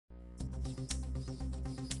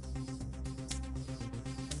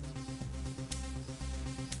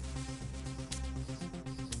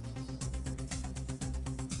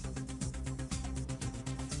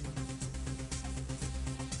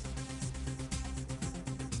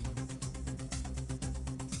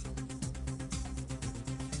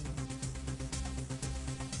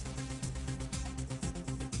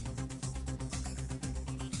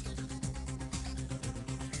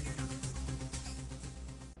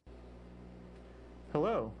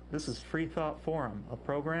Hello, this is Freethought Forum, a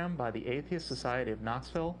program by the Atheist Society of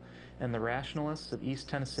Knoxville and the Rationalists of East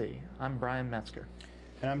Tennessee. I'm Brian Metzger.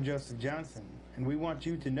 And I'm Joseph Johnson, and we want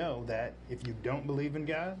you to know that if you don't believe in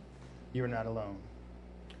God, you're not alone.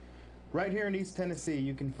 Right here in East Tennessee,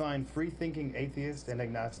 you can find free-thinking atheists and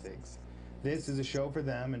agnostics. This is a show for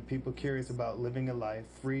them and people curious about living a life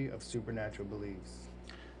free of supernatural beliefs.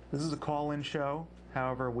 This is a call-in show.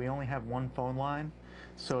 However, we only have one phone line,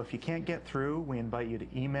 so if you can't get through, we invite you to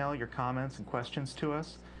email your comments and questions to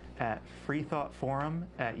us at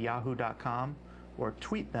freethoughtforum@yahoo.com or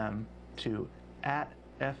tweet them to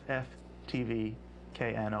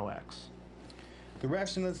 @FFTVKNOX. The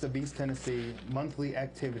Rationalists of East Tennessee monthly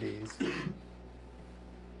activities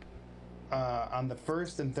on the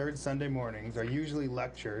first and third Sunday mornings are usually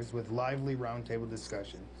lectures with lively roundtable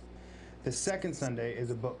discussions. The second Sunday is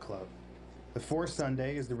a book club. The fourth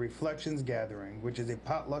Sunday is the Reflections Gathering, which is a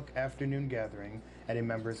potluck afternoon gathering at a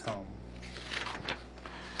member's home.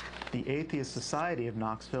 The Atheist Society of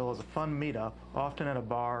Knoxville is a fun meetup, often at a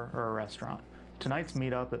bar or a restaurant. Tonight's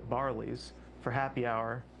meetup at Barley's for happy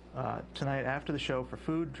hour, tonight after the show for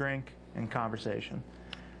food, drink, and conversation.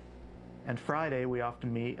 And Friday we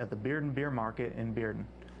often meet at the Bearden Beer Market in Bearden.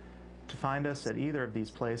 To find us at either of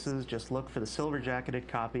these places, just look for the silver-jacketed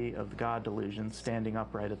copy of The God Delusion standing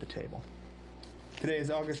upright at the table. Today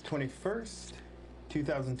is August 21st,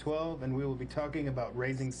 2012, and we will be talking about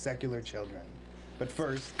raising secular children. But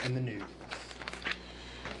first, in the news.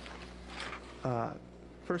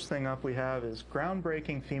 First thing up we have is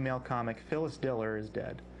groundbreaking female comic Phyllis Diller is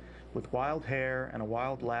dead. With wild hair and a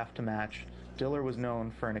wild laugh to match, Diller was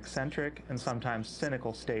known for an eccentric and sometimes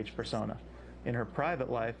cynical stage persona. In her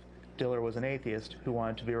private life, Diller was an atheist who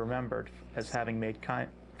wanted to be remembered as having made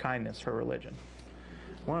kindness her religion.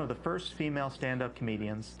 One of the first female stand-up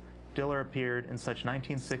comedians, Diller appeared in such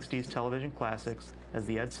 1960s television classics as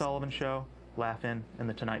The Ed Sullivan Show, Laugh-In, and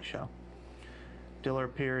The Tonight Show. Diller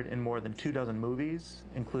appeared in more than 24 movies,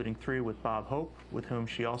 including 3 with Bob Hope, with whom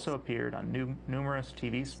she also appeared on numerous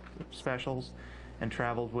TV specials and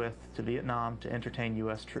traveled with to Vietnam to entertain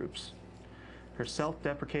U.S. troops. Her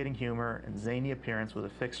self-deprecating humor and zany appearance was a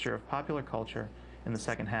fixture of popular culture in the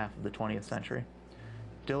second half of the 20th century.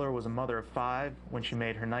 Diller was a mother of 5 when she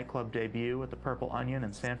made her nightclub debut at the Purple Onion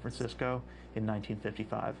in San Francisco in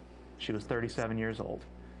 1955. She was 37 years old.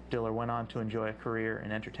 Diller went on to enjoy a career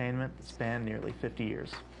in entertainment that spanned nearly 50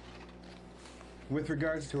 years. With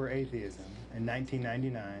regards to her atheism, in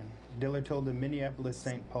 1999, Diller told the Minneapolis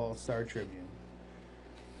St. Paul Star-Tribune,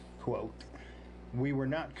 quote, "We were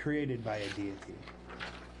not created by a deity.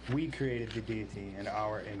 We created the deity in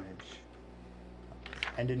our image."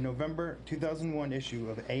 And in November 2001 issue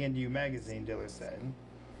of A&U magazine, Diller said,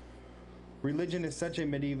 "Religion is such a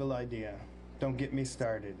medieval idea. Don't get me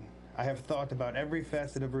started. I have thought about every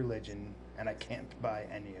facet of religion, and I can't buy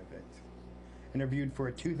any of it." Interviewed for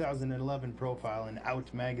a 2011 profile in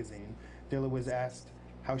Out magazine, Diller was asked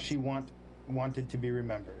how she wanted to be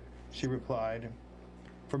remembered. She replied,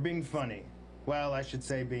 "For being funny. Well, I should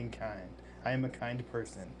say being kind. I am a kind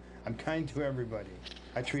person. I'm kind to everybody.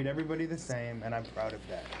 I treat everybody the same, and I'm proud of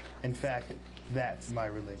that. In fact, that's my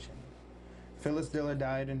religion." Phyllis Diller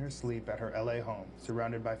died in her sleep at her LA home,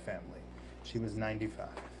 surrounded by family. She was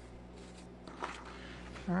 95.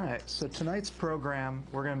 All right, so tonight's program,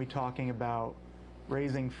 we're going to be talking about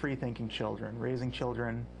raising free-thinking children, raising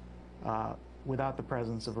children without the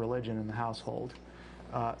presence of religion in the household.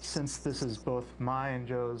 Since this is both my and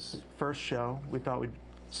Joe's first show, we thought we'd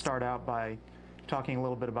start out by talking a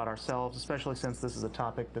little bit about ourselves, especially since this is a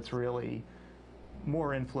topic that's really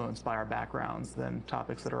more influenced by our backgrounds than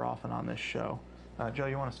topics that are often on this show. Joe,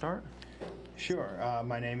 you want to start? Sure.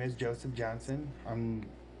 My name is Joseph Johnson. I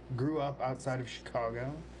grew up outside of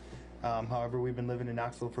Chicago. However, we've been living in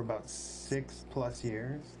Knoxville for about 6+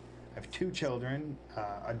 years. I have 2 children,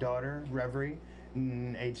 a daughter, Reverie,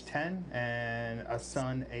 age 10, and a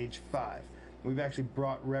son, age 5. We've actually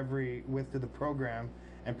brought Reverie with to the program,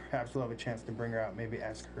 and perhaps we'll have a chance to bring her out, maybe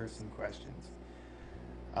ask her some questions.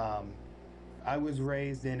 I was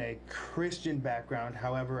raised in a Christian background.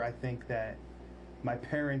 However, I think that my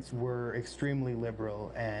parents were extremely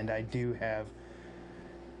liberal, and I do have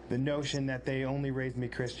the notion that they only raised me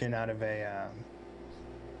Christian out of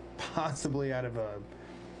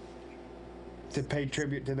to pay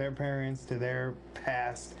tribute to their parents, to their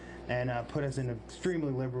past, and put us in an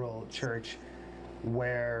extremely liberal church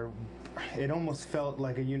where it almost felt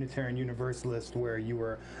like a Unitarian Universalist, where you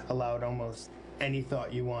were allowed almost any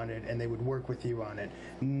thought you wanted and they would work with you on it.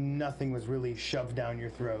 Nothing was really shoved down your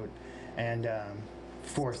throat and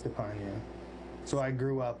forced upon you. So I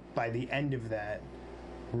grew up, by the end of that,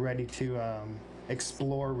 ready to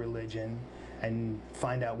explore religion and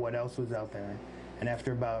find out what else was out there. And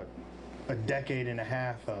after about a decade and a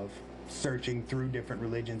half of searching through different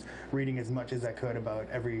religions, reading as much as I could about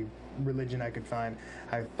every religion I could find,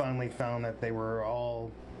 I finally found that they were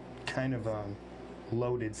all kind of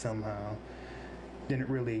loaded somehow. Didn't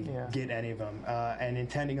really get any of them. And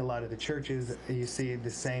attending a lot of the churches, you see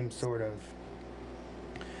the same sort of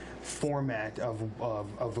format of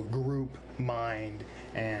a group mind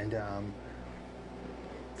and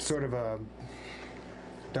sort of a,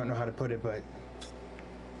 don't know how to put it, but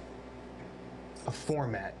a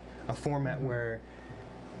format where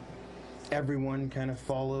everyone kind of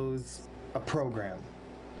follows a program.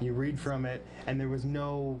 You read from it, and there was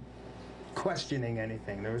no questioning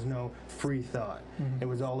anything. There was no free thought. It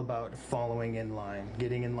was all about following in line,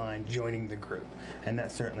 getting in line, joining the group, and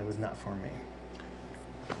that certainly was not for me.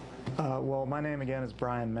 Well, my name again is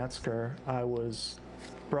Brian Metzger. I was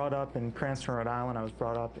brought up in Cranston, Rhode Island. I was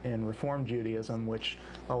brought up in Reform Judaism, which,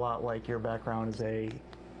 a lot like your background, is a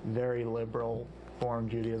very liberal form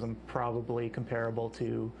of Judaism, probably comparable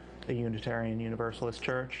to a Unitarian Universalist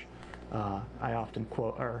church. I often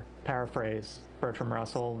quote or paraphrase Bertrand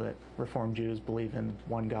Russell that Reformed Jews believe in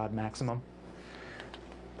one God maximum.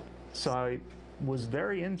 So I was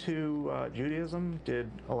very into Judaism, did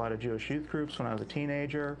a lot of Jewish youth groups when I was a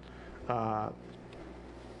teenager.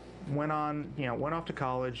 Went off to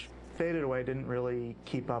college, faded away, didn't really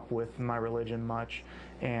keep up with my religion much,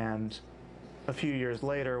 and a few years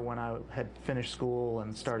later, when I had finished school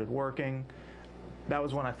and started working, that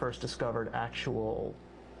was when I first discovered actual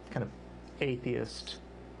kind of atheist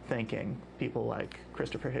thinking, people like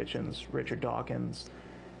Christopher Hitchens, Richard Dawkins.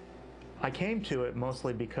 I came to it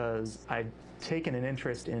mostly because I'd taken an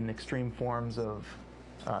interest in extreme forms of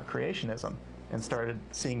creationism and started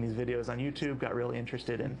seeing these videos on YouTube, got really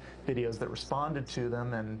interested in videos that responded to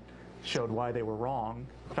them and showed why they were wrong.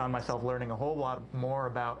 Found myself learning a whole lot more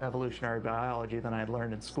about evolutionary biology than I had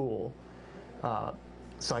learned in school.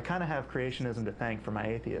 So I kind of have creationism to thank for my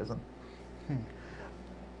atheism.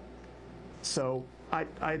 So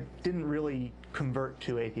I didn't really convert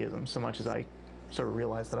to atheism so much as I sort of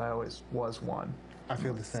realized that I always was one. I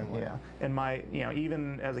feel the same way. Yeah, and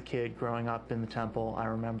even as a kid growing up in the temple, I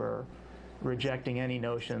remember rejecting any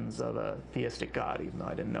notions of a theistic God, even though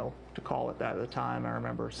I didn't know to call it that at the time. I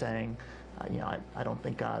remember saying, I don't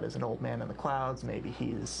think God is an old man in the clouds. Maybe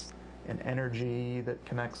he's an energy that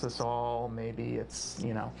connects us all. Maybe it's,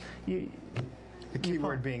 the key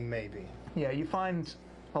word being maybe. Yeah, you find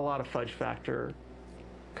a lot of fudge factor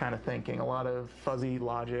kind of thinking, a lot of fuzzy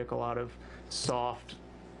logic, a lot of soft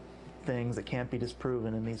things that can't be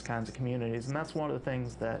disproven in these kinds of communities. And that's one of the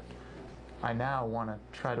things that I now want to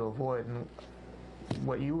try to avoid. And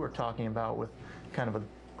what you were talking about with kind of a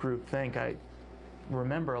group think, I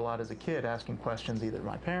remember a lot as a kid asking questions either to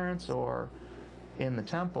my parents or in the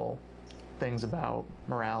temple, things about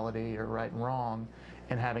morality or right and wrong,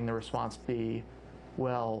 and having the response be,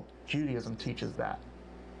 well, Judaism teaches that.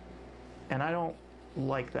 And I don't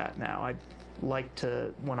like that now. I'd like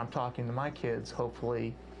to, when I'm talking to my kids,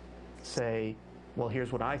 hopefully say, well,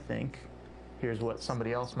 here's what I think. Here's what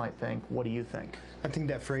somebody else might think. What do you think? I think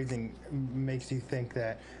that phrasing makes you think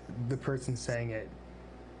that the person saying it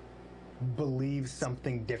believes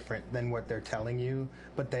something different than what they're telling you,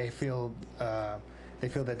 but they feel that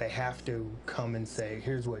they have to come and say,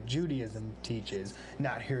 here's what Judaism teaches,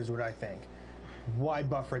 not here's what I think. Why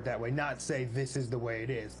buffer it that way? Not say this is the way it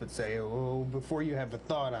is, but say, oh, before you have a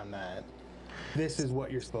thought on that, this is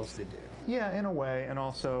what you're supposed to do. Yeah, in a way, and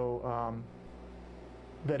also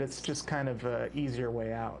that it's just kind of an easier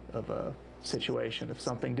way out of a situation. If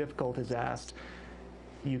something difficult is asked,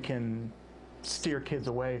 you can steer kids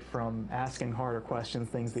away from asking harder questions,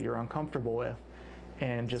 things that you're uncomfortable with,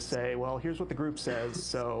 and just say, well, here's what the group says,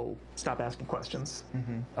 so stop asking questions.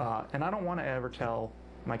 And I don't want to ever tell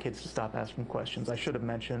my kids to stop asking questions. I should have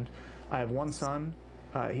mentioned, I have one son.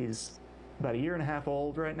 He's about 1.5 years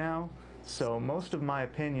old right now, so most of my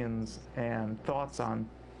opinions and thoughts on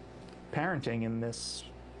parenting in this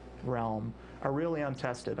realm are really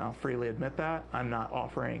untested. I'll freely admit that. I'm not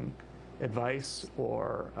offering advice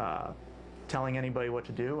or telling anybody what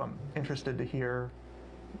to do. I'm interested to hear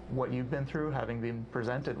what you've been through, having been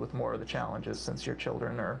presented with more of the challenges since your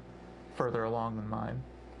children are further along than mine.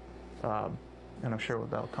 And I'm sure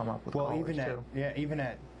they'll come up with college too. Even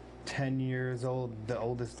at 10 years old, the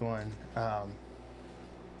oldest one,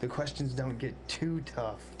 the questions don't get too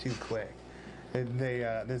tough too quick.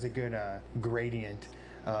 There's a good gradient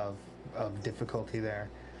of difficulty there,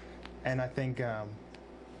 and I think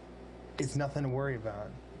it's nothing to worry about,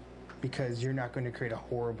 because you're not going to create a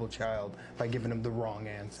horrible child by giving them the wrong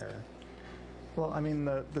answer. Well, I mean,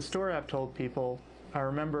 the story I've told people, I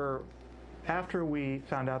remember after we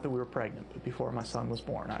found out that we were pregnant, but before my son was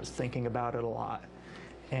born, I was thinking about it a lot.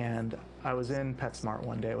 And I was in PetSmart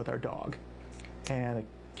one day with our dog, and a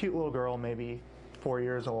cute little girl, maybe 4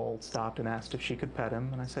 years old, stopped and asked if she could pet him,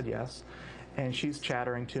 and I said yes. And she's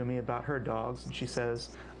chattering to me about her dogs, and she says,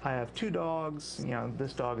 I have 2 dogs, you know,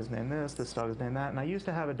 this dog is named this dog is named that, and I used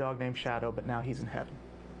to have a dog named Shadow, but now he's in heaven.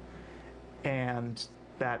 And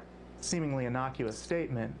that seemingly innocuous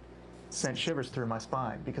statement sent shivers through my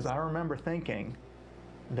spine, because I remember thinking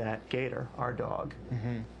that Gator, our dog,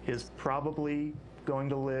 is probably going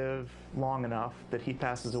to live long enough that he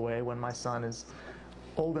passes away when my son is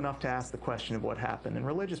old enough to ask the question of what happened. And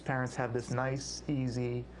religious parents have this nice,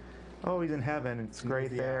 easy, oh, he's in heaven, it's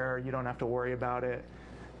great there, you don't have to worry about it,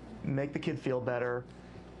 make the kid feel better.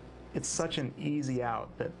 It's such an easy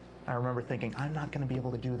out that I remember thinking, I'm not going to be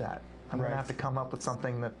able to do that. I'm going to have to come up with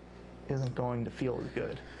something that isn't going to feel as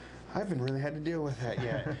good. I haven't really had to deal with that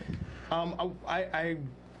yet.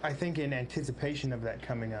 I think in anticipation of that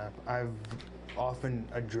coming up, I've often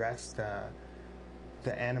addressed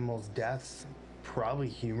the animals' deaths, probably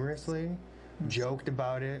humorously, joked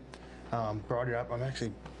about it, brought it up. I'm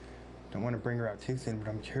actually, don't want to bring her out too soon, but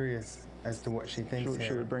I'm curious as to what she thinks.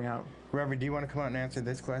 Should we bring out? Reverend, do you want to come out and answer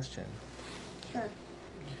this question? Sure.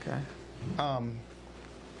 Okay.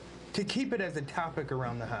 To keep it as a topic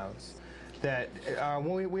around the house, that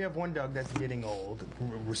we have one dog that's getting old.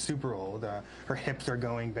 We're super old. Her hips are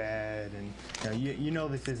going bad, and you know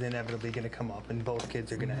this is inevitably going to come up, and both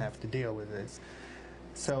kids are going to have to deal with this.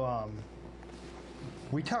 So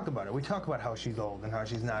we talk about it. We talk about how she's old and how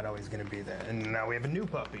she's not always going to be there. And now we have a new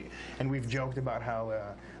puppy, and we've joked about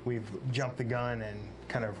how we've jumped the gun and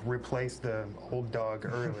kind of replaced the old dog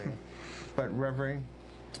early. But Reverend,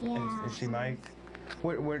 and she might.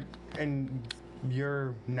 What in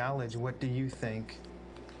your knowledge, what do you think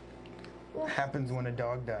happens when a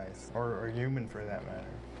dog dies, or a human for that matter?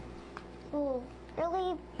 Well,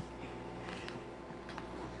 really,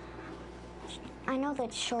 I know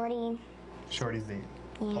that Shorty's the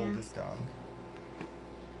oldest dog.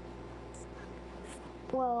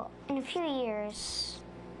 Well, in a few years,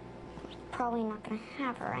 probably not going to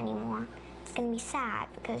have her anymore. It's going to be sad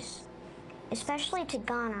because, especially to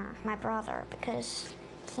Gunnar, my brother, because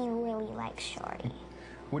he really likes Shorty.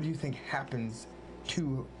 What do you think happens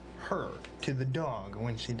to her, to the dog,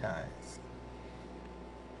 when she dies?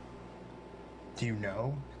 Do you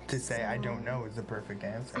know? To say I don't know is the perfect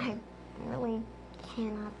answer. I really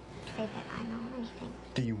cannot say that I know anything.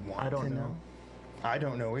 Do you want to know? I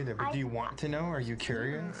don't know either, but do you want to know? Are you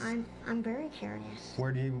curious? Yeah, I'm very curious.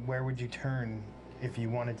 Where would you turn if you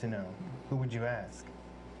wanted to know? Who would you ask?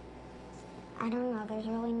 I don't know. There's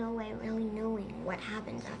really no way of really knowing what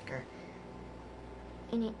happens after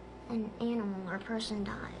an animal or person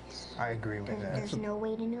dies. I agree with that. There's no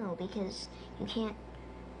way to know because you can't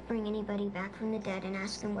bring anybody back from the dead and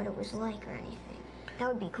ask them what it was like or anything. That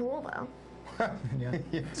would be cool, though. Yeah.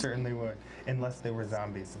 It certainly would. Unless they were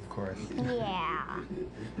zombies, of course. Yeah.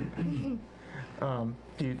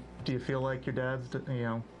 Do you feel like your dad's,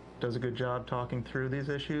 does a good job talking through these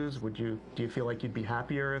issues? Do you feel like you'd be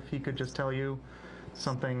happier if he could just tell you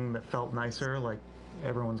something that felt nicer, like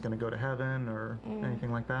everyone's going to go to heaven or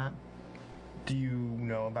anything like that? Do you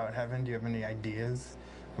know about heaven? Do you have any ideas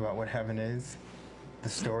about what heaven is? The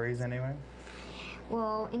stories, anyway?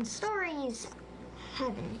 Well, in stories,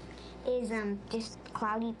 heaven is just a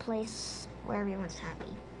cloudy place where everyone's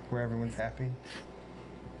happy. Where everyone's happy?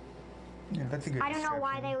 Yeah, that's a good I don't know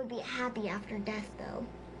why description. they would be happy after death, though.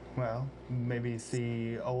 Well, maybe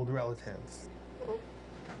see old relatives.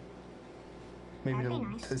 Maybe That'd be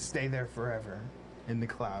nice. to stay there forever in the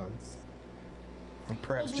clouds. Or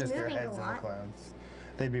perhaps They'd be just their moving a heads in the lot. clouds.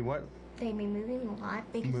 They'd be what? They'd be moving a lot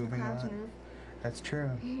because Moving the a clouds lot. move. That's true.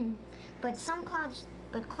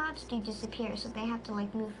 But clouds do disappear, so they have to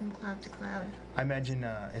like move from cloud to cloud. I imagine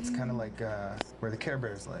it's kind of like where the Care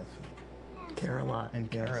Bears live. Care a lot. And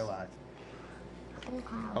care a lot. In the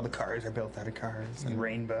clouds. All the cars are built out of cars and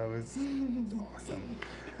rainbows. It's awesome.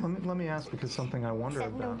 Let me ask, because something I wonder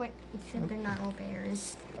about. Except they're not all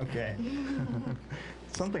bears. Okay.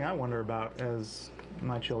 Something I wonder about as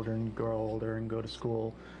my children grow older and go to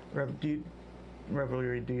school.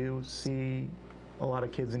 Revelry, do you see a lot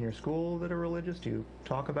of kids in your school that are religious? Do you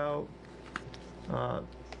talk about? Well,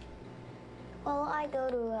 I go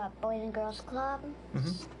to a Boys and Girls Club,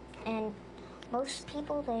 and most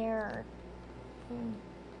people there,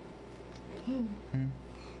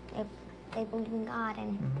 they believe in God,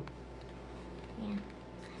 and yeah.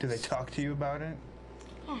 Do they talk to you about it?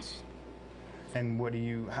 Yes. And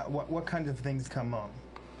what kinds of things come up?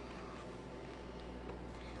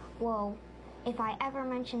 well, if I ever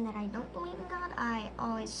mention that I don't believe in God, I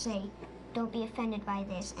always say, don't be offended by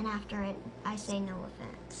this, and after it, I say no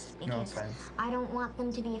offense. No Because offense. I don't want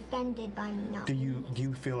them to be offended by me not Do believing.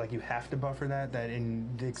 you feel like you have to buffer that in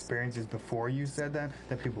the experiences before you said that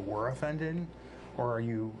people were offended? Or are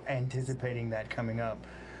you anticipating that coming up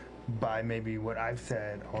by maybe what I've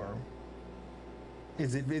said? Or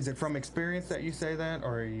is it from experience that you say that,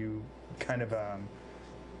 or are you kind of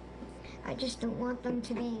I just don't want them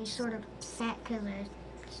to be sort of upset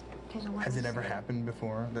because of what has I it ever say. happened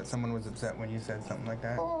before that someone was upset when you said something like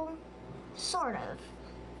that? Well, sort of.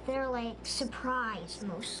 They're like surprised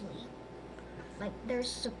mostly. Like they're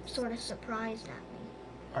sort of surprised at me.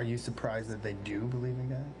 Are you surprised that they do believe in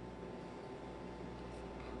God?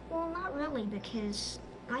 Well, not really, because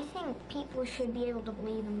I think people should be able to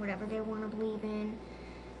believe in whatever they want to believe in.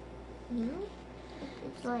 You know?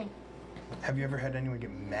 It's like, Have you ever had anyone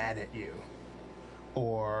get mad at you?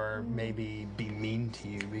 Or maybe be mean to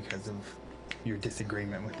you because of your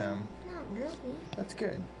disagreement with them? not really. That's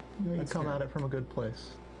good. You That's come good. at it from a good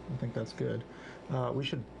place. I think that's good. We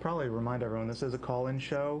should probably remind everyone this is a call-in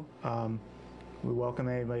show. We welcome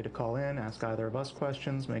anybody to call in, ask either of us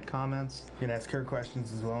questions, make comments, You can ask her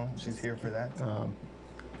questions as well. She's here for that.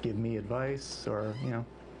 give me advice, or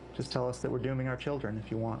just tell us that we're dooming our children if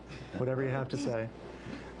you want. Whatever you have to say.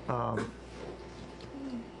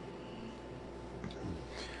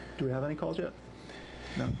 Do we have any calls yet?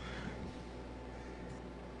 No.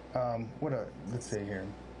 Let's see here.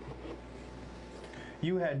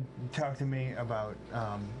 You had talked to me about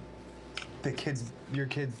your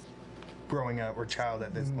kids growing up, or child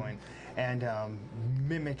at this point, and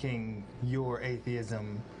mimicking your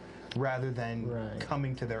atheism rather than Right.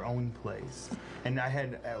 coming to their own place. And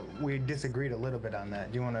we disagreed a little bit on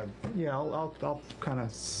that. Do you want to? Yeah, I'll kind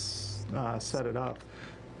of set it up.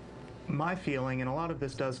 My feeling, and a lot of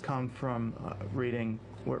this does come from reading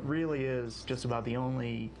what really is just about the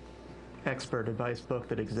only expert advice book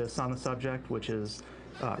that exists on the subject, which is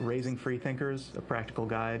Raising Freethinkers, A Practical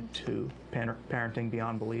Guide to Parenting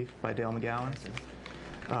Beyond Belief by Dale McGowan.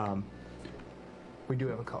 We do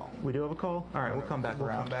have a call. We do have a call? All right, we'll come back We'll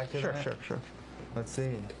around. come back to Sure, that. sure. Let's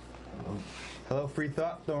see. Hello,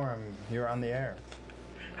 Freethought Forum. You're on the air.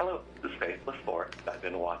 Hello, this is Faithless Forrest. I've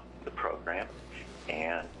been watching the program,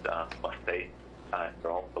 and must say,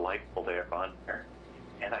 they're all delightful there on there.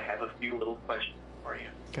 And I have a few little questions for you.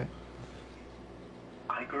 Okay.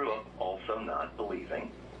 I grew up also not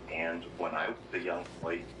believing, and when I was a young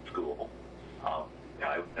boy in school,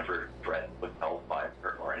 I was never threatened with hellfire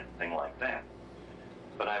or anything like that.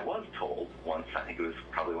 But I was told once, I think it was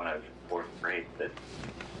probably when I was in 4th grade, that,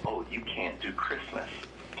 oh, you can't do Christmas.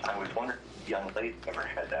 I was wondering if young ladies ever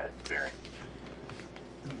had that experience.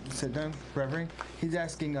 Sit down, Reverend. He's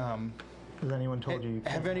asking, Has anyone told you?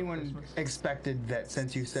 have can't anyone Christmas? expected that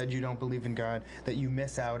since you said you don't believe in God, that you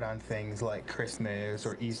miss out on things like Christmas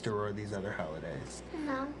or Easter or these other holidays?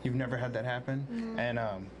 No. You've never had that happen? No. And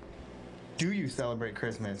do you celebrate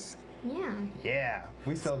Christmas? Yeah. Yeah,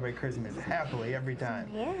 we celebrate Christmas happily every time.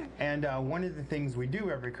 Yeah. And one of the things we do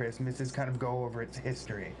every Christmas is kind of go over its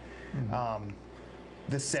history.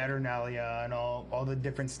 The Saturnalia and all the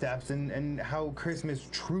different steps, and how Christmas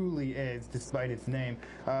truly is, despite its name,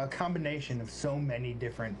 a combination of so many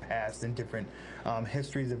different pasts and different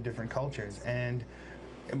histories of different cultures. And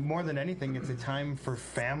more than anything, it's a time for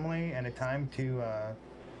family and a time to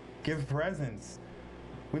give presents.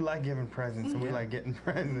 We like giving presents, and we like getting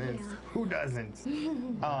presents. Yeah. Who doesn't?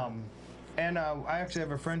 And I actually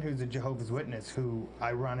have a friend who's a Jehovah's Witness who,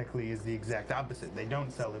 ironically, is the exact opposite. They don't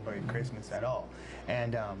celebrate Christmas at all.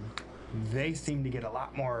 And they seem to get a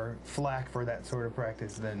lot more flack for that sort of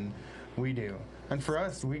practice than we do. And for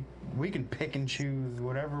us, we can pick and choose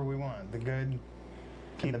whatever we want, the good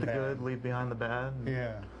Keep and the bad. good, leave behind the bad.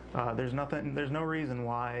 Yeah. There's no reason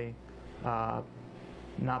why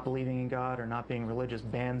not believing in God or not being religious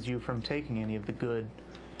bans you from taking any of the good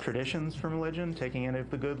traditions from religion, taking any of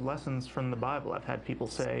the good lessons from the Bible. I've had people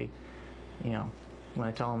say, when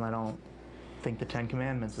I tell them I don't think the 10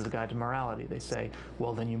 Commandments is a guide to morality, they say,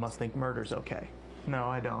 well, then you must think murder's okay. No,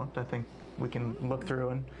 I don't. I think we can look through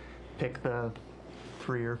and pick the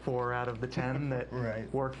 3 or 4 out of the 10 that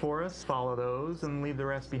Right. work for us, follow those, and leave the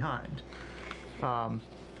rest behind. But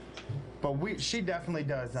she definitely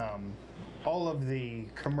does all of the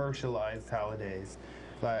commercialized holidays,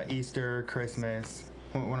 like Easter, Christmas.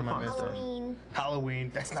 What am I missing? Halloween.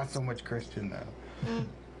 Halloween. That's not so much Christian though.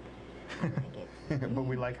 I like it. But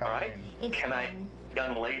we like All right? Halloween. It's Can I, fun.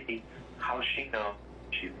 young lady, how does she know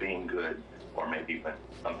she's being good, or maybe when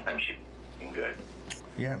sometimes she's being good?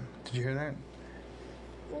 Yeah. Did you hear that?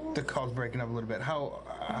 The call's breaking up a little bit.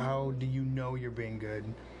 How do you know you're being good?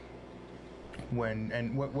 When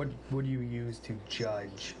and what do you use to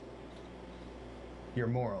judge your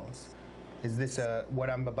morals? Is this what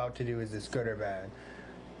I'm about to do? Is this good or bad?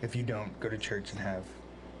 If you don't go to church and have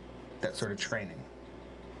that sort of training.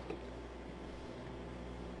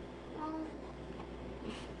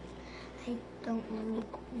 I don't really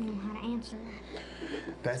know how to answer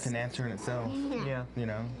that. That's an answer in itself. Yeah. You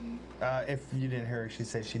know, if you didn't hear her, she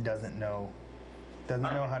said she doesn't know how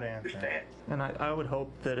to answer. Understand. And I would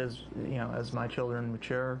hope that as my children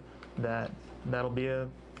mature, that'll be a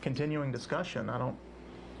continuing discussion. I don't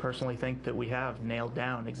personally think that we have nailed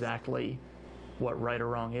down exactly what right or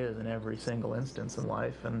wrong is in every single instance in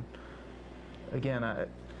life. And again,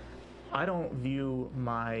 I don't view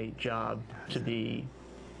my job to be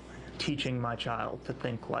teaching my child to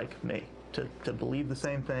think like me, to believe the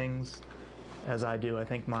same things as I do. I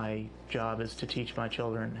think my job is to teach my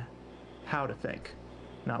children how to think,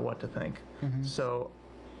 not what to think. So,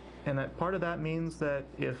 and that part of that means that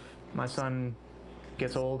if my son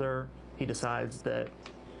gets older, he decides that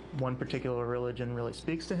one particular religion really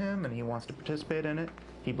speaks to him and he wants to participate in it,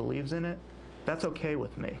 he believes in it, that's okay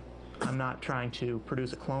with me. I'm not trying to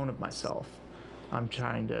produce a clone of myself. I'm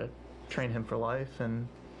trying to train him for life and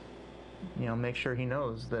make sure he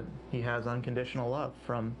knows that he has unconditional love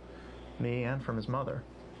from me and from his mother.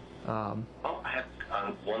 I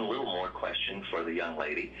have one little more question for the young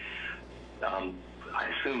lady. I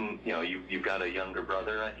assume you've got a younger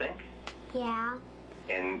brother, I think, Yeah.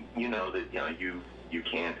 and you know that you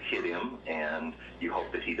can't hit him, and you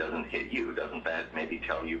hope that he doesn't hit you. Doesn't that maybe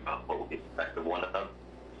tell you about what we expect of one another?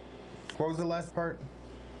 What was the last part?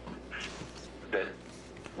 That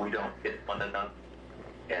we don't hit one another,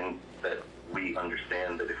 and that we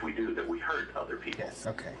understand that if we do, that we hurt other people. Yes.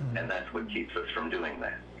 Okay. And that's what keeps us from doing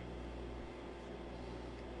that.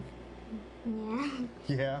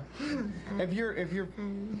 Yeah. Yeah.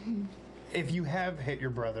 If you have hit your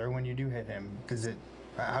brother, when you do hit him,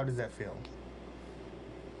 how does that feel?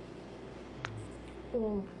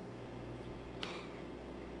 Well,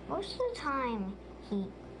 most of the time he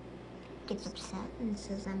gets upset and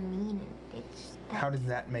says I'm mean. How does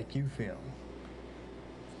that make you feel?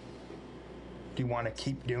 Do you want to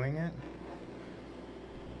keep doing it?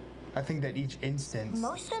 I think that each instance...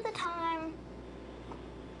 Most of the time,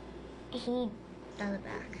 he does it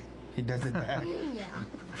back. He does it back. Yeah.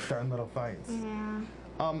 Starting little fights. Yeah.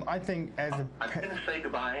 I think as a... I'm going to say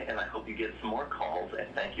goodbye, and I hope you get some more calls, and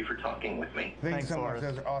thank you for talking with me. Thanks so much. Forrest.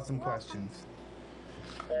 Those are awesome questions.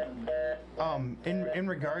 In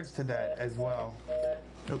regards to that as well,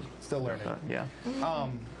 still learning. Yeah.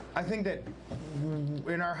 I think that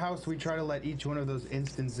in our house we try to let each one of those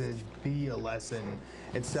instances be a lesson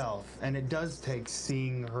itself, and it does take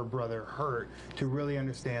seeing her brother hurt to really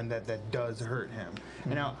understand that that does hurt him.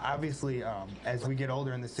 And now, obviously, as we get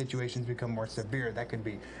older and the situations become more severe, that could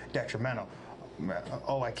be detrimental.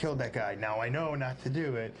 Oh, I killed that guy. Now I know not to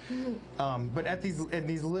do it. But at these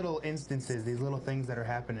little instances, these little things that are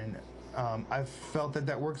happening, I've felt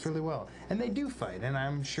that works really well. And they do fight. And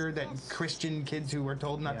I'm sure that Christian kids who were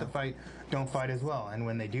told not to fight don't fight as well. And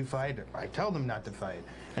when they do fight, I tell them not to fight.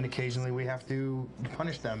 And occasionally we have to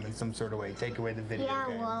punish them in some sort of way, take away the video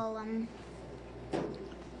game. Yeah,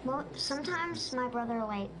 well, sometimes my brother,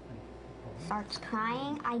 starts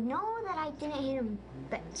crying. I know that I didn't hit him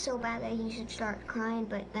so bad that he should start crying,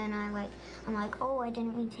 but then I'm like, oh, I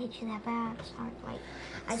didn't mean to hit you that bad.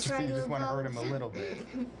 I So try you to just want to hurt him a little bit.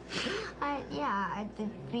 I did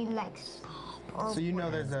be like, stop. Or So you know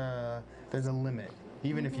there's a limit.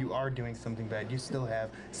 Even if you are doing something bad, you still have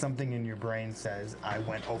something in your brain says, I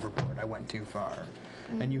went overboard, I went too far.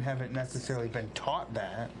 And you haven't necessarily been taught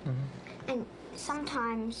that. And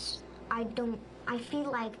sometimes I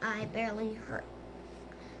feel like I barely hurt.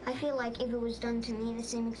 I feel like if it was done to me the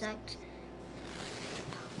same exact,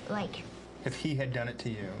 If he had done it to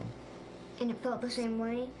you. and it felt the same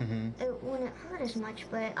way, it wouldn't hurt as much,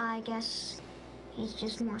 but I guess he's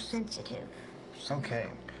just more sensitive. Okay.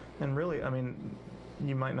 And really, I mean,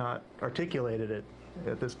 you might not articulated it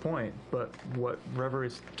at this point, but what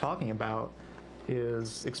Reverie's talking about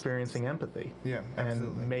is experiencing empathy. Yeah,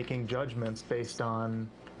 absolutely. And making judgments based on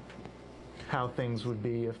how things would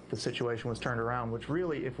be if the situation was turned around, which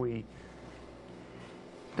really, if we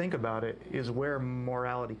think about it, is where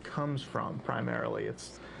morality comes from primarily.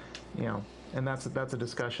 It's, and that's a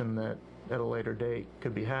discussion that at a later date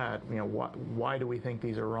could be had. Why do we think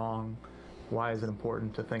these are wrong? Why is it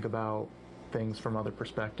important to think about things from other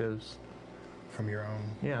perspectives? From your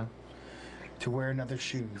own. Yeah. To wear another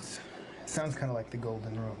shoes. Sounds kind of like the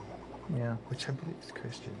golden rule. Yeah. Which I believe is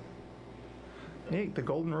Christian. The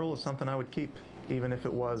golden rule is something I would keep, even if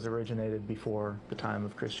it was originated before the time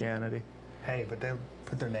of Christianity. Hey, but they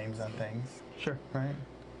put their names on things, Sure. right?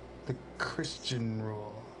 The Christian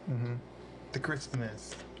rule. Mm-hmm. The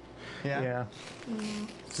Christmas. Yeah? Yeah.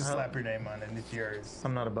 Just slap your name on it. It's yours.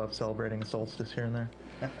 I'm not above celebrating a solstice here and there.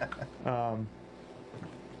 Yeah.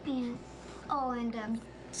 Oh, and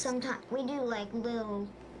sometimes we do like little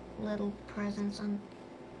presents on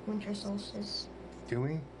winter solstice. Do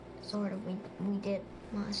we? Sort of. We did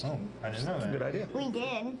last year. Oh, I didn't know that. Good idea. We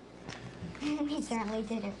did. We certainly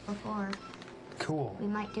did it before. Cool. We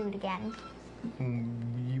might do it again.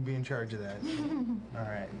 You be in charge of that. All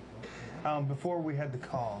right. Before we had the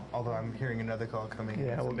call, although I'm hearing another call coming in.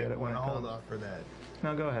 Yeah, so we'll get maybe it when we'll it hold comes. off for that.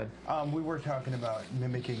 No, go ahead. We were talking about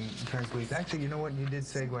mimicking parents' beliefs. Actually, you know what? You did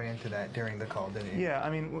segue into that during the call, didn't you? Yeah,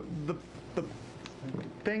 I mean, the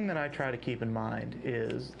thing that I try to keep in mind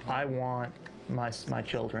is I want my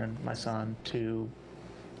children, my son, to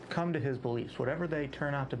come to his beliefs, whatever they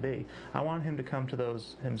turn out to be. I want him to come to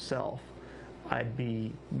those himself. I'd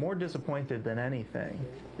be more disappointed than anything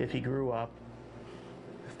if he grew up,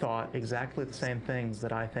 thought exactly the same things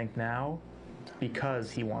that I think now,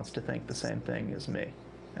 because he wants to think the same thing as me.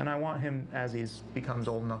 And I want him, as he becomes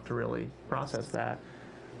old enough to really process that,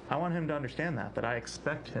 I want him to understand that I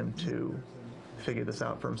expect him to figure this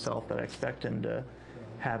out for himself, that I expect him to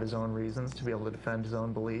have his own reasons, to be able to defend his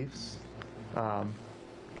own beliefs.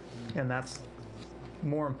 And that's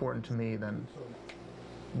more important to me than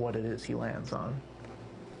what it is he lands on.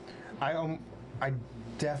 I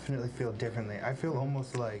definitely feel differently. I feel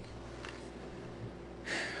almost like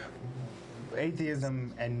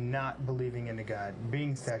atheism and not believing in a God,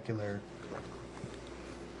 being secular,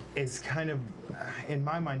 is kind of, in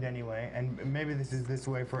my mind anyway, and maybe this is this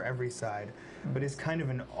way for every side, but it's kind of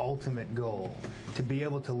an ultimate goal to be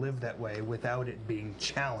able to live that way without it being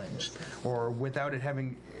challenged, or without it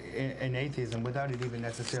having, in atheism, without it even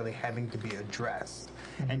necessarily having to be addressed.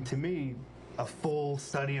 And to me, a full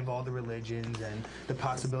study of all the religions and the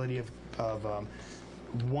possibility of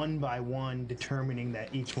one by one determining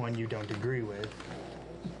that each one you don't agree with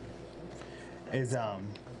is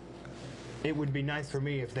it would be nice for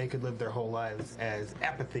me if they could live their whole lives as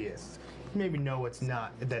apatheists. Maybe know it's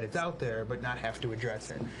not, that it's out there, but not have to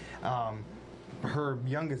address it. Her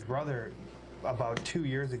youngest brother, about 2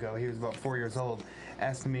 years ago, he was about 4 years old,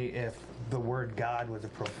 asked me if the word God was a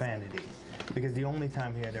profanity, because the only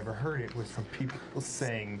time he had ever heard it was from people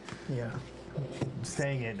saying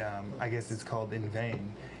it, I guess it's called in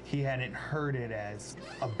vain. He hadn't heard it as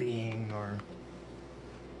a being or...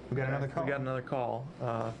 We got another call? We got another call.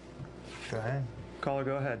 Go ahead. Caller,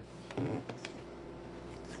 go ahead.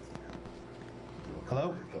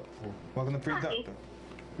 Hello? Welcome to Freethought. Hi.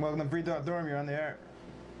 Welcome to Freethought Dorm. You're on the air.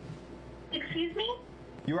 Excuse me?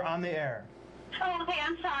 You are on the air. Oh, okay,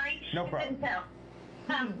 I'm sorry. No I problem. couldn't tell.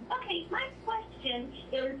 Okay, my question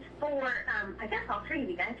is for, I guess all three of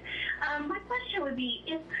you guys. My question would be,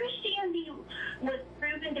 if Christianity was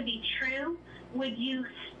proven to be true, would you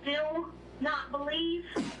still not believe?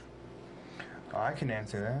 Oh, I can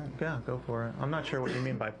answer that. Yeah, go for it. I'm not sure what you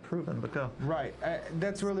mean by proven, but go. Right.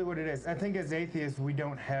 That's really what it is. I think as atheists, we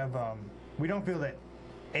don't have, we don't feel that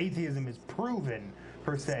atheism is proven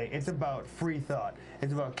per se. It's about free thought.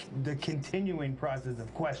 It's about the continuing process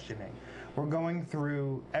of questioning. We're going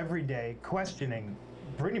through every day questioning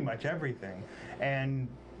pretty much everything, and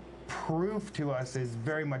proof to us is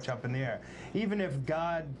very much up in the air. Even if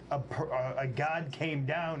God, a God came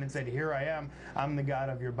down and said, "Here I am, I'm the God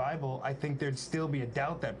of your Bible," I think there'd still be a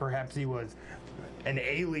doubt that perhaps he was an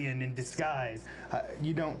alien in disguise.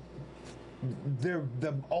 You don't.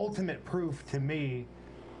 The ultimate proof to me.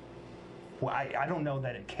 Well, I don't know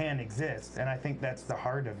that it can exist, and I think that's the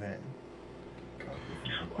heart of it.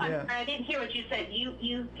 Yeah. I didn't hear what you said.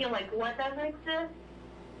 You feel like what doesn't exist?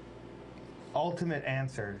 Ultimate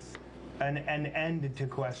answers, an end to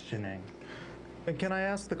questioning. And can I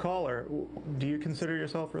ask the caller, do you consider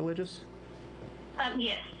yourself religious?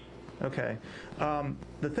 Yes. Okay.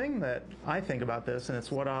 The thing that I think about this, and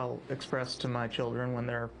it's what I'll express to my children when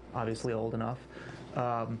they're obviously old enough,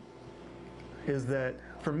 is that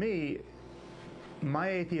for me, my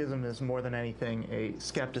atheism is more than anything a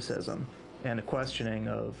skepticism and a questioning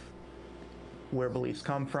of where beliefs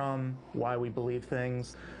come from, why we believe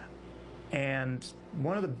things. And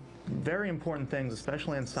one of the very important things,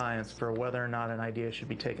 especially in science, for whether or not an idea should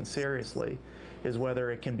be taken seriously is whether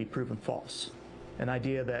it can be proven false. An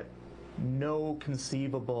idea that no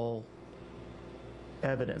conceivable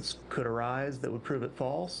evidence could arise that would prove it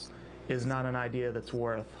false is not an idea that's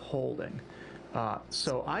worth holding.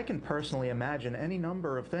 So I can personally imagine any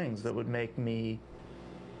number of things that would make me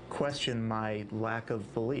question my lack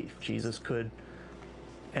of belief. Jesus could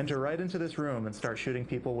enter right into this room and start shooting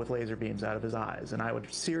people with laser beams out of his eyes, and I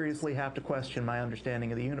would seriously have to question my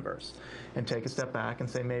understanding of the universe and take a step back and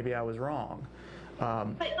say maybe I was wrong. But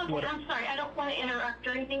okay, I'm sorry, I don't want to interrupt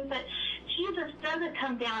or anything, but Jesus doesn't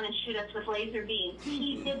come down and shoot us with laser beams.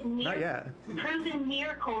 He did proven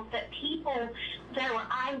miracles that people that were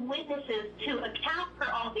eyewitnesses to account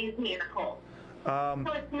for all these miracles.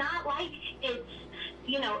 So it's not like it's,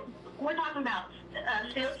 we're talking about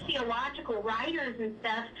theological writers and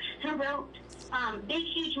stuff who wrote big,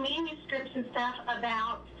 huge manuscripts and stuff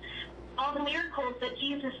about all the miracles that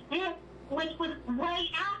Jesus did, which was way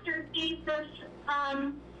after Jesus'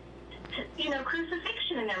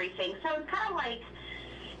 crucifixion and everything. So it's kind of like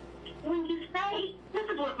when you say, this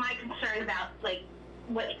is what my concern about, like,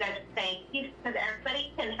 what you guys are saying, because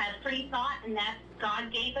everybody can have free thought, and that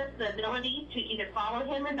God gave us the ability to either follow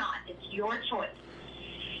him or not. It's your choice.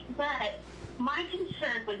 But my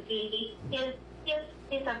concern would be if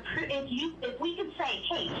we could say,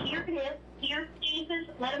 hey, here it is, here's Jesus,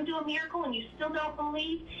 let him do a miracle, and you still don't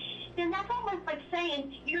believe, then that's almost like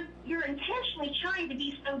saying you're intentionally trying to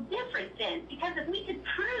be so different then. Because if we could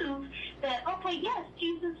prove that, okay, yes,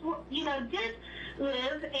 Jesus, did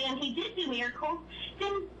live and he did do miracles,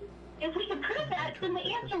 then if we could prove that, then the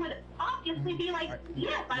answer would obviously be like,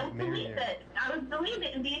 yes, I would believe it. I would believe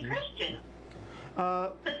it and be a Christian.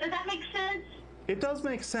 But does that make sense? It does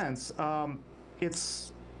make sense.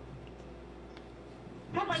 It's...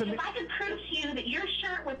 Well, like, if I could prove to you that your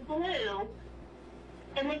shirt was blue,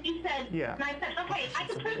 and then you said, and I said, okay, I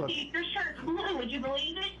can prove to you your shirt's blue, would you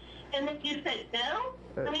believe it? And then you said no?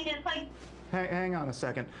 I mean, it's like... Hang on a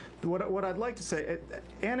second. What I'd like to say,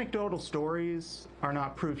 anecdotal stories are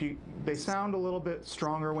not proof. They sound a little bit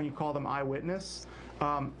stronger when you call them eyewitness. These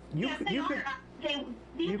are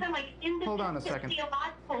like independent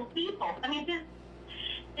theological people. I mean,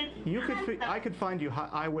 I could find you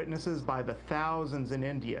eyewitnesses by the thousands in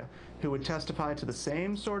India who would testify to the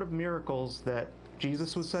same sort of miracles that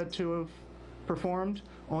Jesus was said to have performed,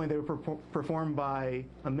 only they were performed by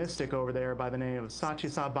a mystic over there by the name of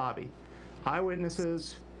Satyasa Babi.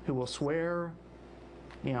 Eyewitnesses who will swear,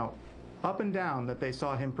 up and down that they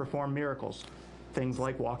saw him perform miracles. Things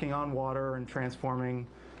like walking on water and transforming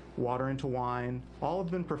water into wine, all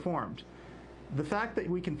have been performed. The fact that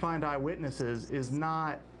we can find eyewitnesses is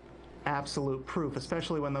not absolute proof,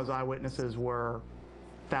 especially when those eyewitnesses were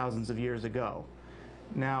thousands of years ago.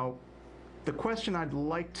 Now, the question I'd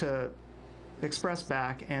like to express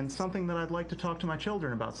back, and something that I'd like to talk to my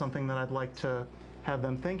children about, something that I'd like to have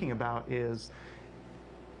them thinking about, is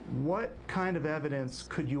what kind of evidence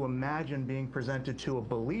could you imagine being presented to a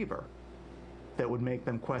believer that would make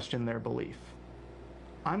them question their belief?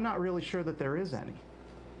 I'm not really sure that there is any.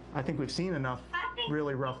 I think we've seen enough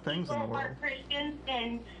really rough things in the world. People are Christians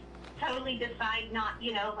and totally decide not,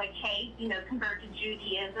 hey, convert to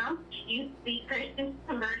Judaism. You see Christians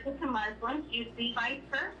convert to Muslims. You see vice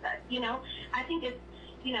versa. I think it's,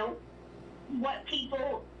 what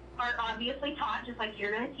people are obviously taught, just like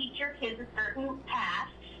you're going to teach your kids a certain path.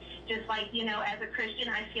 Just like, as a Christian,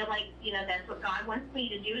 I feel like, that's what God wants me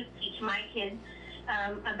to do, is teach my kids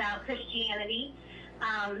about Christianity.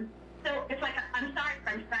 So it's like, I'm sorry if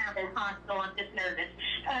I'm sounding hostile, I'm just nervous.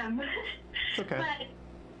 Okay. But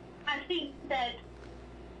I think that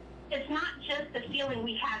it's not just the feeling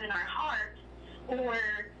we have in our heart, or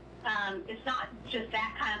it's not just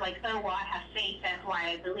that kind of like, oh, well, I have faith, that's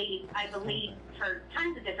why I believe. I believe for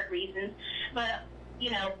tons of different reasons. But,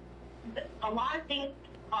 a lot of things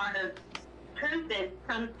are proven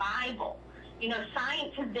from the Bible.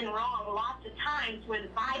 Science has been wrong lots of times where the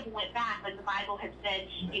Bible went back, like the Bible had said,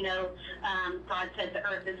 God said the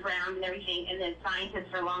earth is round and everything, and then scientists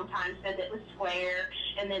for a long time said it was square,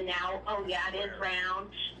 and then now, oh yeah, it is round.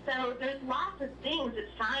 So there's lots of things that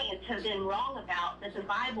science has been wrong about that the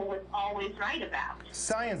Bible was always right about.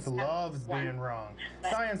 Science loves being wrong.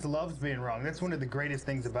 Science loves being wrong. That's one of the greatest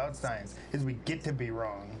things about science, is we get to be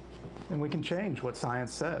wrong. And we can change what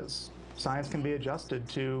science says. Science can be adjusted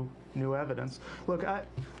to new evidence. Look,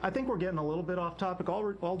 I think we're getting a little bit off topic.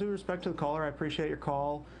 All due respect to the caller, I appreciate your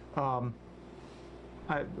call.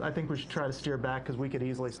 I think we should try to steer back because we could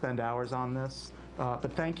easily spend hours on this.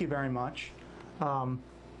 But thank you very much. And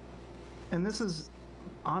this is,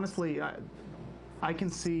 honestly, I can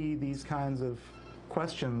see these kinds of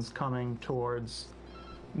questions coming towards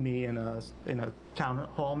me in a town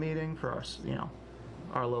hall meeting for us,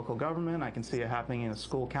 our local government. I can see it happening in a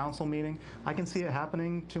school council meeting. I can see it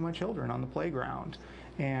happening to my children on the playground.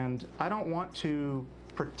 And I don't want to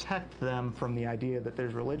protect them from the idea that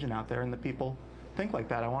there's religion out there and that people think like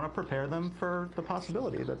that. I want to prepare them for the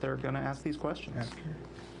possibility that they're going to ask these questions.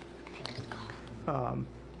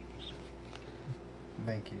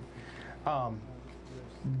 Thank you.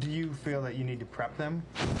 Do you feel that you need to prep them?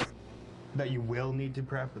 That you will need to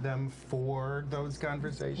prep them for those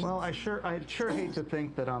conversations? Well, I sure hate to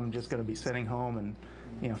think that I'm just going to be sitting home and,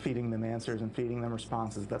 feeding them answers and feeding them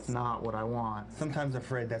responses. That's not what I want. Sometimes I'm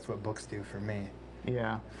afraid that's what books do for me.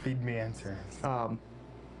 Yeah. Feed me answers.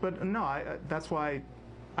 But no, that's why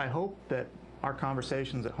I hope that our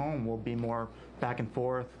conversations at home will be more back and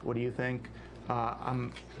forth. What do you think?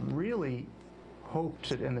 I'm really hope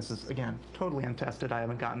to, and this is, again, totally untested. I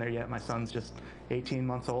haven't gotten there yet. My son's just 18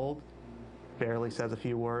 months old, barely says a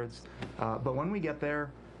few words. But when we get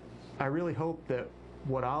there, I really hope that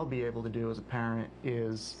what I'll be able to do as a parent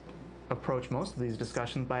is approach most of these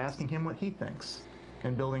discussions by asking him what he thinks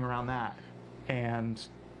and building around that. And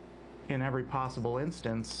in every possible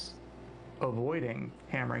instance, avoiding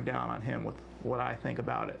hammering down on him with what I think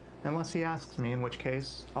about it. Unless he asks me, in which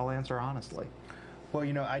case I'll answer honestly. Well,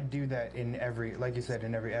 I do that in every, like you said,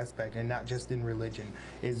 in every aspect, and not just in religion,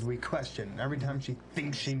 is we question. Every time she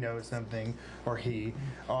thinks she knows something, or he,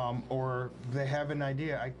 or they have an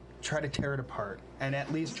idea, I try to tear it apart, and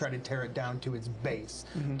at least try to tear it down to its base,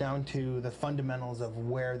 down to the fundamentals of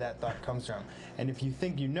where that thought comes from. And if you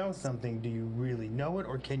think you know something, do you really know it,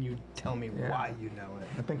 or can you tell me why you know it?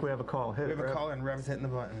 I think we have a call. Hit We have a caller, and Rev's hitting the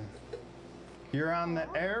button. You're on the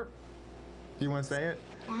air. Do you want to say it?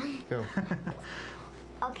 Yeah. Go.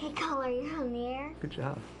 Okay, caller, you're on the air. Good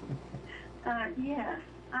job. Yes,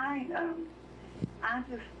 I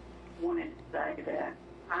just wanted to say that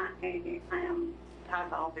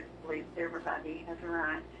I've always believed everybody has a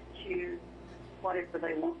right to choose whatever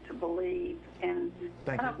they want to believe, and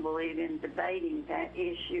I don't believe in debating that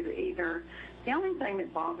issue either. The only thing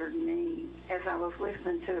that bothered me as I was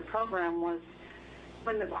listening to the program was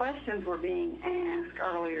when the questions were being asked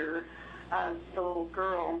earlier of the little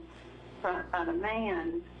girl by the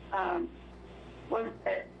man, was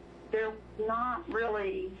that there was not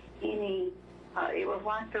really any, it was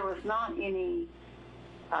like there was not any,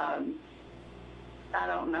 I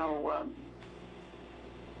don't know,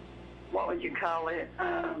 what would you call it,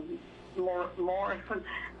 more,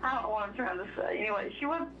 I don't know what I'm trying to say. Anyway, she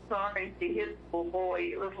wasn't sorry she hit the little boy.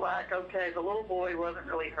 It was like, okay, the little boy wasn't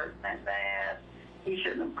really hurting that bad. He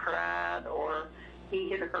shouldn't have cried, or he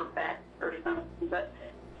hit her back or something. But,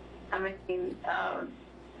 I mean,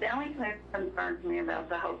 the only thing that concerns me about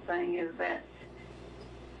the whole thing is that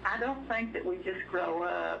I don't think that we just grow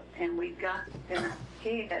up and we've got in our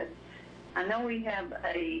kids. I know we have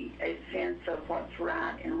a sense of what's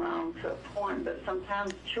right and wrong to a point, but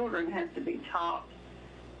sometimes children have to be taught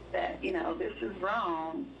that, this is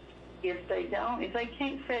wrong. If they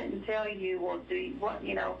can't sit and tell you, well,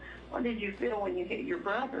 what did you feel when you hit your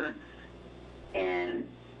brother? And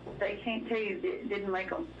they can't tell you it didn't make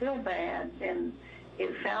them feel bad, then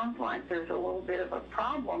it sounds like there's a little bit of a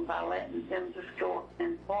problem by letting them just go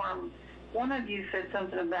and form. One of you said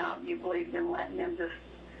something about you believed in letting them just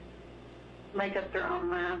make up their own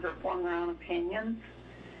minds or form their own opinions.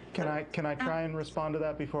 Can I try and respond to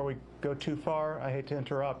that before we go too far? I hate to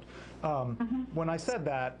interrupt. When I said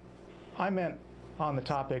that, I meant on the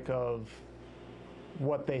topic of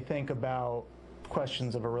what they think about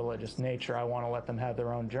questions of a religious nature. I want to let them have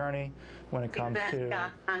their own journey when it comes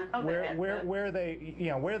to where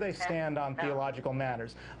they stand on theological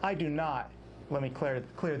matters. I do not. Let me clear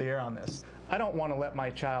the air on this. I don't want to let my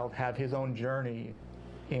child have his own journey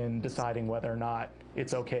in deciding whether or not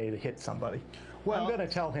it's okay to hit somebody. Well, I'm going to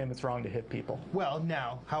tell him it's wrong to hit people. Well,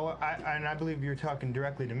 now, and I believe you're talking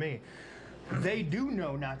directly to me. They do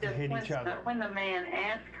know not to hit each other. When the man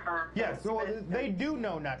asked her. Yes, well, they do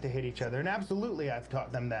know not to hit each other, and absolutely I've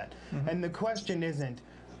taught them that. And the question isn't,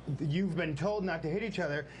 you've been told not to hit each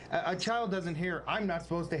other. A child doesn't hear, I'm not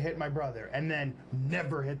supposed to hit my brother, and then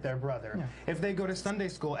never hit their brother. Yeah. If they go to Sunday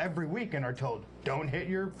school every week and are told, don't hit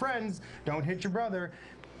your friends, don't hit your brother,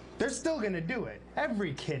 they're still going to do it.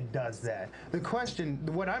 Every kid does that. The question,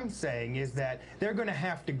 what I'm saying is that they're going to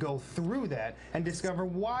have to go through that and discover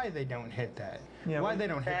why they don't hit that. Yeah, why they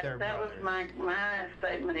don't hit their brother. That was my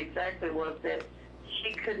statement exactly, was that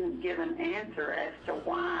she couldn't give an answer as to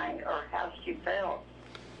why or how she felt.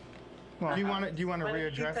 Well, do you want to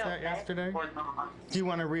readdress that yesterday? Do you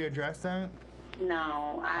want to readdress that?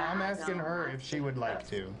 No. I'm asking her if she would like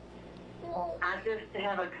to. I just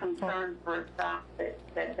have a concern for a child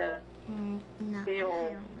that doesn't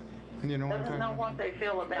feel, doesn't know what they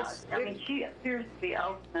feel about it. I mean, she appears to be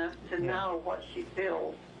old enough to know what she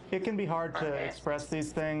feels. It can be hard to express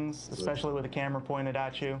these things, especially with a camera pointed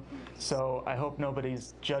at you. So I hope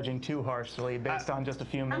nobody's judging too harshly based on just a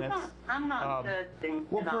few minutes. I'm not judging.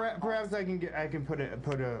 Well, perhaps I can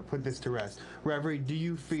put this to rest. Reverie, do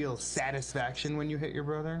you feel satisfaction when you hit your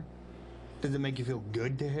brother? Does it make you feel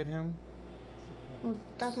good to hit him? Well,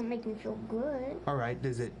 it doesn't make me feel good. All right.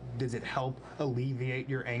 Does it help alleviate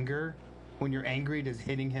your anger? When you're angry, does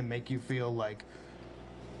hitting him make you feel like,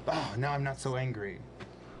 oh, now I'm not so angry?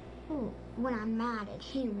 Ooh, when I'm mad at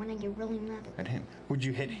him, when I get really mad At him. Would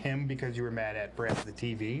you hit him because you were mad at perhaps the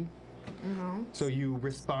TV? No. So you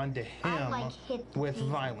respond to I, him like, hit the with TV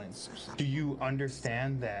violence. or something. Do you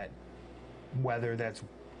understand that whether that's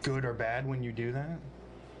good or bad when you do that?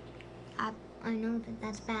 I know that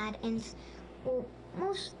that's bad, and well,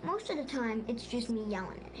 most of the time it's just me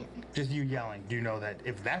yelling at him. Just you yelling. Do you know that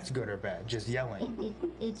if that's good or bad? Just yelling.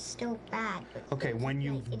 It's still bad. But Okay, when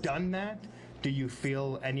you've done that, do you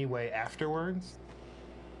feel any way afterwards?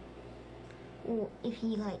 Well, if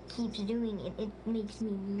he like keeps doing it, it makes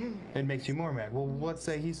me mad. It makes you more mad. Well, let's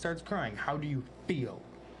say he starts crying. How do you feel?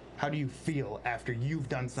 How do you feel after you've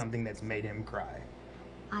done something that's made him cry?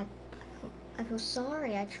 I feel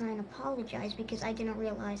sorry. I try and apologize because I didn't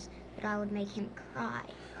realize that I would make him cry.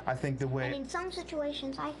 I think the And way... in some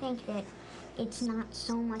situations, I think that it's not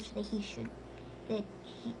so much that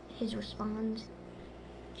his response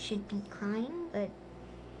should be crying, but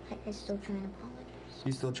I still try and apologize.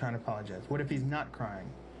 You're still trying to apologize. What if he's not crying?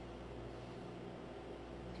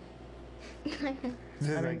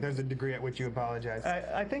 There's a degree at which you apologize.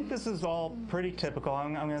 I think this is all pretty typical.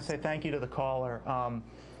 I'm going to say thank you to the caller.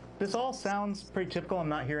 This all sounds pretty typical. I'm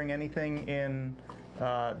not hearing anything in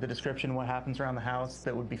the description of what happens around the house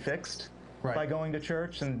that would be fixed by going to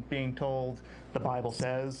church and being told the Bible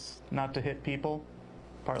says not to hit people,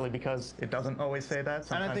 partly because it doesn't always say that.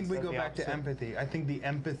 And I think we it says go the back to opposite. empathy. I think the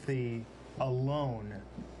empathy alone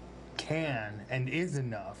can and is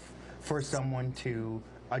enough for someone to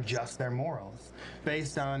adjust their morals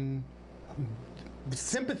based on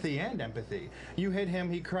sympathy and empathy. You hit him,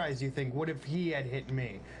 he cries. You think, what if he had hit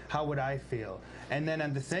me? How would I feel? And then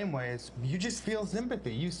in the same way, you just feel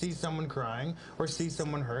sympathy. You see someone crying or see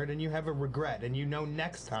someone hurt and you have a regret and you know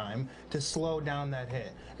next time to slow down that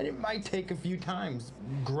hit. And it might take a few times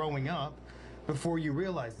growing up before you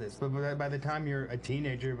realize this. But by the time you're a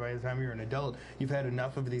teenager, by the time you're an adult, you've had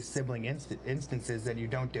enough of these sibling instances that you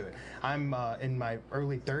don't do it. I'm in my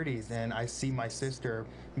early 30s and I see my sister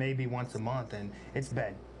maybe once a month, and it's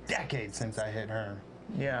been decades since I hit her.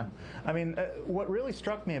 Yeah. I mean, what really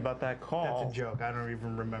struck me about that call... That's a joke. I don't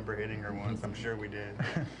even remember hitting her once. I'm sure we did.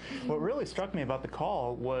 What really struck me about the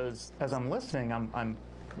call was, as I'm listening, I'm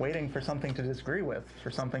waiting for something to disagree with,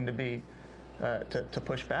 for something to be... to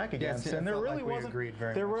push back against, Yes, and there really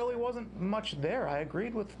wasn't much there. I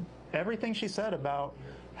agreed with everything she said about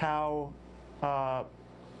how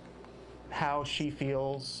she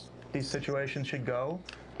feels these situations should go.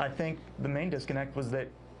 I think the main disconnect was that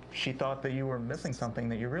she thought that you were missing something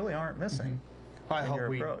that you really aren't missing. I hope your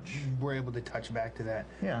we approach. were able to touch back to that.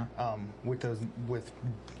 Yeah. With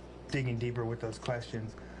digging deeper with those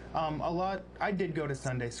questions. I did go to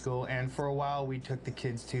Sunday school, and for a while we took the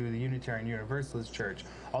kids to the Unitarian Universalist Church,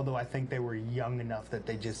 although I think they were young enough that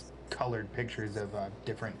they just colored pictures of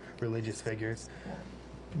different religious figures.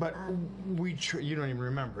 But you don't even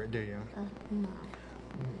remember it, do you? No.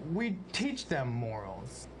 We teach them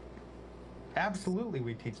morals. Absolutely,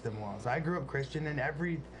 we teach them morals. I grew up Christian, and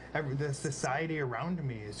the society around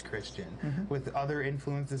me is Christian, with other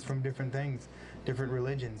influences from different things, different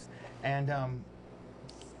religions. And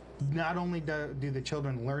not only do the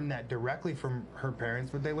children learn that directly from her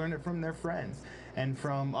parents, but they learn it from their friends and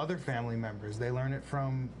from other family members. They learn it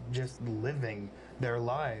from just living their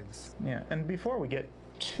lives. Yeah, and before we get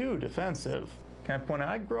too defensive, can I point out,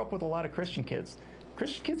 I grew up with a lot of Christian kids.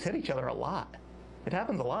 Christian kids hit each other a lot. It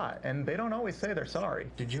happens a lot, and they don't always say they're sorry.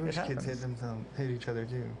 Do Jewish kids hit each other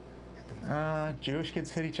too? Jewish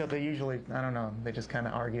kids hit each other. They usually, I don't know, they just kind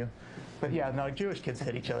of argue. But yeah, no, Jewish kids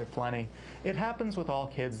hit each other plenty. It happens with all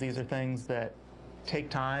kids. These are things that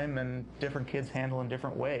take time and different kids handle in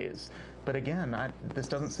different ways. But again, this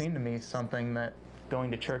doesn't seem to me something that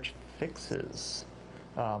going to church fixes.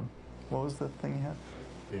 What was the thing you had?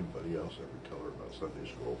 Anybody else ever tell her about Sunday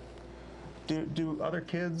school? Do other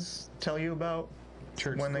kids tell you about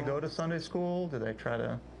Church when school? they go to Sunday school? Do they try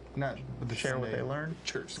to Not with the share what Sunday they learn?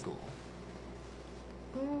 Church school.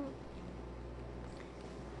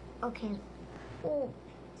 Okay. Well,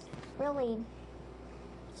 really,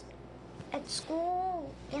 at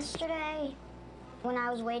school yesterday, when I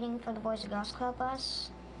was waiting for the Boys and Girls Club bus,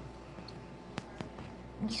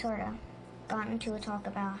 we sort of got into a talk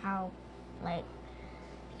about how, like,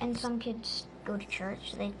 and some kids go to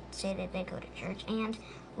church. They say that they go to church, and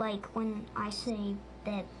like when I say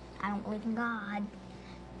that I don't believe in God,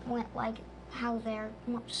 like how they're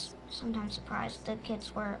sometimes surprised. The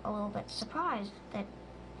kids were a little bit surprised that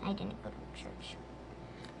I didn't go to church.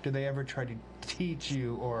 Do they ever try to teach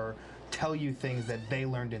you or tell you things that they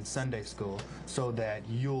learned in Sunday school so that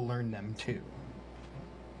you'll learn them too?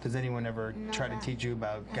 Does anyone ever try to teach you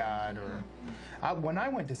about God? Or when I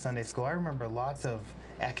went to Sunday school, I remember lots of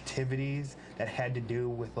activities that had to do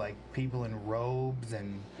with like people in robes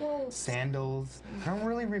and sandals. I don't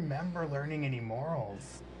really remember learning any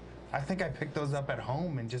morals. I think I picked those up at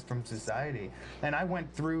home and just from society. And I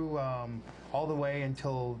went through all the way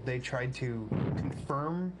until they tried to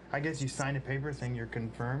confirm. I guess you sign a paper saying you're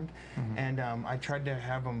confirmed. Mm-hmm. And I tried to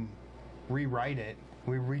have them rewrite it.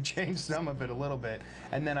 We rechanged some of it a little bit.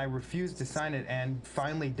 And then I refused to sign it and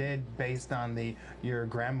finally did, based on your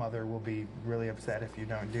grandmother will be really upset if you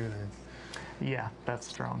don't do this. Yeah, that's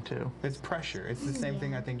strong too. It's pressure. It's the same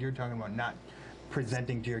thing I think you're talking about, not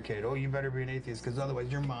presenting to your kid, oh, you better be an atheist, because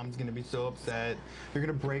otherwise your mom's going to be so upset. You're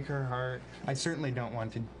going to break her heart. I certainly don't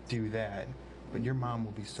want to do that, but your mom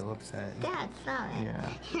will be so upset. Dad, stop it. Yeah.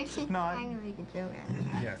 You're just trying to make a joke out of it.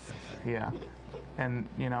 Yes. Yeah. And,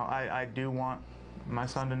 you know, I do want my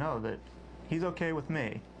son to know that he's okay with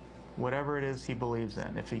me, whatever it is he believes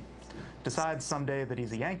in. If he decides someday that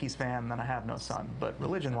he's a Yankees fan, then I have no son. But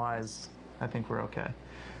religion-wise, I think we're okay.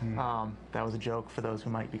 That was a joke for those who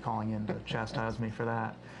might be calling in to chastise me for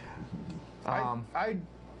that.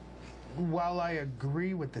 While I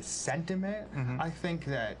agree with the sentiment, I think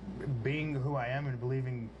that being who I am and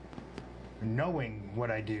believing, knowing what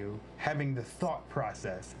I do, having the thought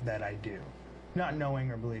process that I do, not knowing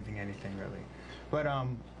or believing anything really. But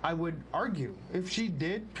I would argue, if she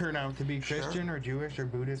did turn out to be Christian or Jewish or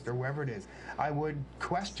Buddhist or whoever it is, I would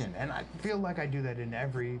question. And I feel like I do that in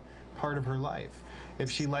every part of her life. If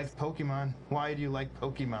she likes Pokemon, why do you like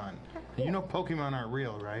Pokemon? You know Pokemon aren't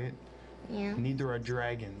real, right? Yeah. Neither are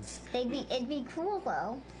dragons. It'd be cool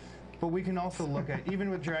though. But we can also look at, even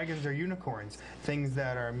with dragons or unicorns, things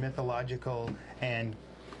that are mythological and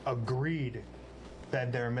agreed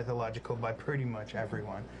that they're mythological by pretty much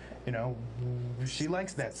everyone. You know, she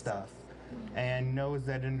likes that stuff and knows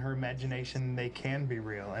that in her imagination they can be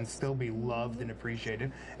real and still be loved and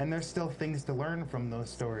appreciated. And there's still things to learn from those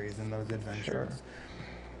stories and those adventures. Sure.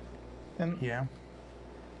 And yeah.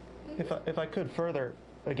 If I could further,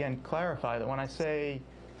 again, clarify that when I say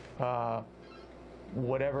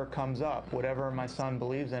whatever comes up, whatever my son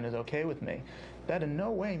believes in is okay with me, that in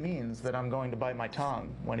no way means that I'm going to bite my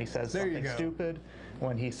tongue when he says something stupid,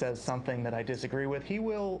 when he says something that I disagree with. He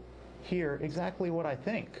will hear exactly what I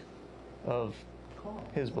think of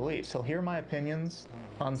his beliefs. He'll hear my opinions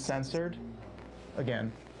uncensored.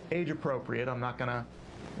 Again, age appropriate. I'm not going to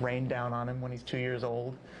rain down on him when he's 2 years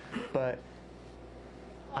old. But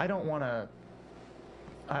I don't want to...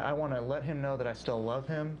 I want to let him know that I still love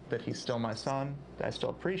him, that he's still my son, that I still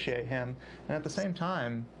appreciate him. And at the same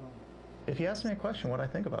time, if he asks me a question what I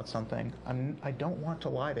think about something, I don't want to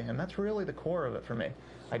lie to him. That's really the core of it for me.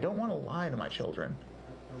 I don't want to lie to my children,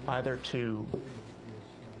 either to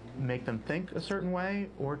make them think a certain way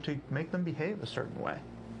or to make them behave a certain way.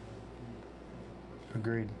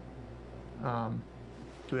 Agreed. Do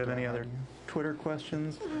we have any other Twitter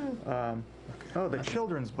questions? Oh, the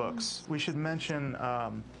children's books. We should mention...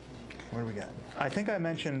 what do we got? I think I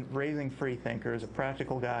mentioned Raising Freethinkers, a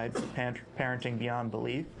practical guide for parenting beyond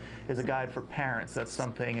belief, is a guide for parents. That's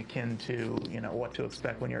something akin to, you know, what to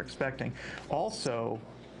expect when you're expecting. Also,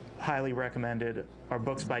 highly recommended are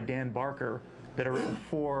books by Dan Barker that are written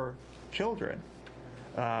for children.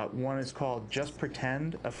 One is called Just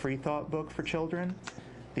Pretend, a Freethought book for children.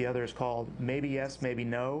 The other is called Maybe Yes, Maybe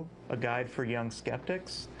No, a guide for young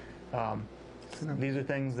skeptics. These are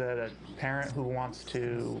things that a parent who wants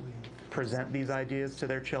to present these ideas to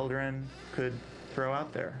their children could throw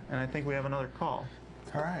out there. And I think we have another call.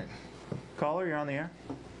 All right. Caller, you're on the air.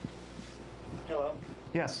 Hello.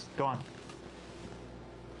 Yes, go on.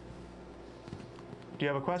 Do you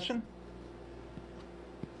have a question?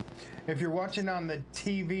 If you're watching on the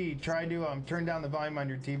TV, try to turn down the volume on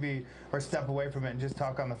your TV or step away from it and just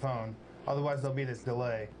talk on the phone. Otherwise, there'll be this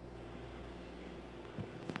delay.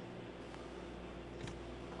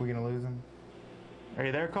 We gonna lose him? Are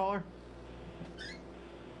you there, caller?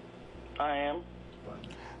 I am.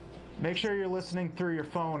 Make sure you're listening through your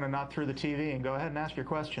phone and not through the TV, and go ahead and ask your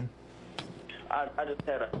question. I just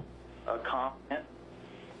had a comment.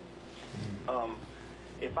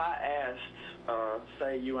 If I asked,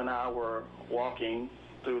 say you and I were walking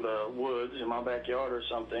through the woods in my backyard or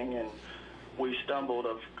something, and we stumbled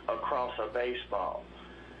across a baseball,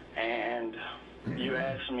 and you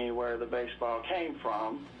asked me where the baseball came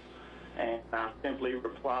from, and I simply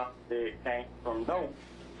replied that it came from no.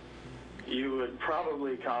 You would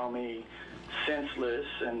probably call me senseless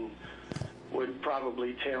and would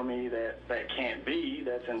probably tell me that that can't be,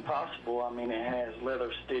 that's impossible. I mean, it has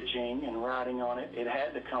leather stitching and writing on it. It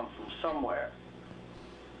had to come from somewhere.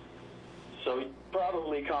 So you'd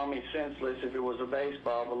probably call me senseless if it was a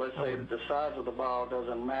baseball, but let's say that the size of the ball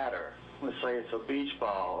doesn't matter. Let's say it's a beach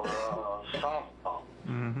ball or a softball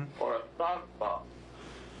or a softball.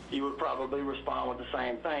 You would probably respond with the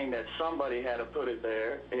same thing, that somebody had to put it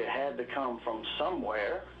there. It had to come from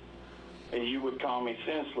somewhere. And you would call me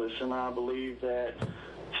senseless. And I believe that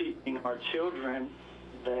teaching our children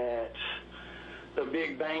that the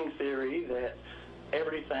Big Bang Theory, that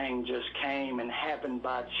everything just came and happened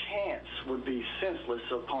by chance, would be senseless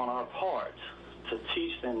upon our part, to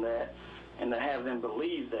teach them that and to have them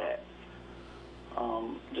believe that.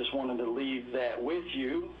 Just wanted to leave that with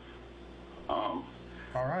you. All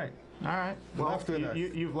right. All right. Well, Left with us.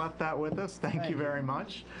 you've left that with us. Thank you very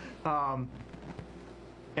much.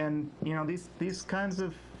 And you know, these kinds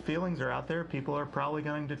of feelings are out there. People are probably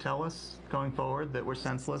going to tell us going forward that we're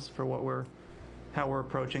senseless for how we're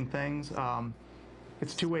approaching things.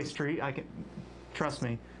 It's a two-way street. Trust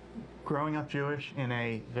me. Growing up Jewish in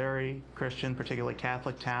a very Christian, particularly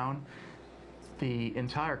Catholic town, the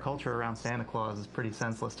entire culture around Santa Claus is pretty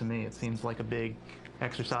senseless to me. It seems like a big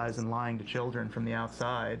exercise in lying to children from the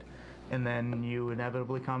outside, and then you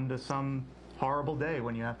inevitably come to some horrible day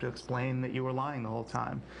when you have to explain that you were lying the whole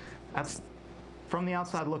time. That's, from the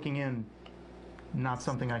outside looking in, not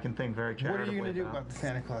something I can think very charitably What are you going to do about the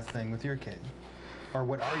Santa Claus thing with your kid? Or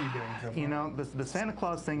what are you doing so far? You know, the Santa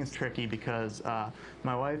Claus thing is tricky because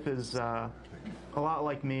my wife is a lot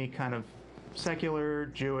like me, kind of secular,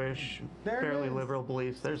 Jewish, fairly liberal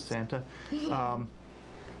beliefs. There's Santa.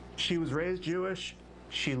 She was raised Jewish.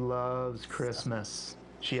 She loves Christmas.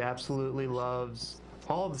 She absolutely loves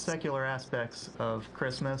all of the secular aspects of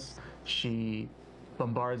Christmas. She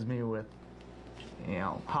bombards me with, you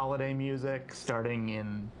know, holiday music starting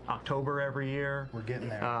in October every year. We're getting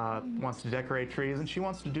there. Wants to decorate trees, and she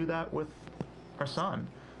wants to do that with our son.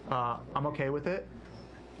 I'm okay with it.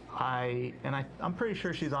 I'm pretty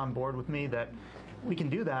sure she's on board with me that we can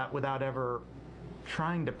do that without ever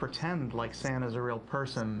trying to pretend like Santa's a real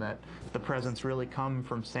person, that the presents really come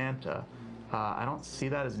from Santa. I don't see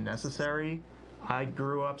that as necessary. I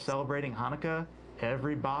grew up celebrating Hanukkah.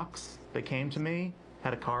 Every box that came to me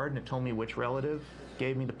had a card and it told me which relative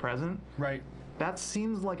gave me the present. Right. That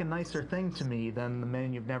seems like a nicer thing to me than the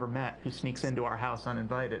man you've never met who sneaks into our house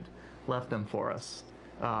uninvited, left them for us.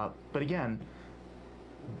 But again,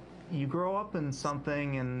 you grow up in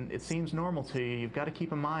something and it seems normal to you. You've got to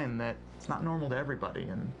keep in mind that it's not normal to everybody,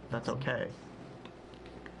 and that's okay.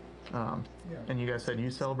 And you guys said you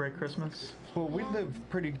celebrate Christmas? Well, we live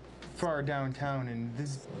pretty far downtown, and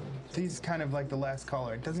these kind of like the last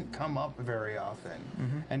caller, it doesn't come up very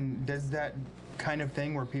often. And does that kind of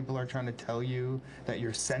thing where people are trying to tell you that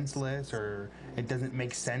you're senseless or it doesn't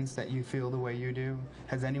make sense that you feel the way you do?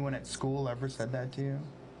 Has anyone at school ever said that to you?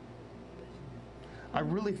 I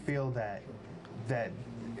really feel that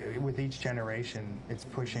with each generation, it's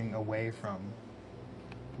pushing away from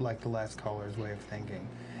like the last caller's way of thinking.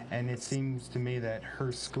 And it seems to me that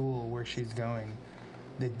her school, where she's going,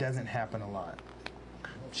 it doesn't happen a lot.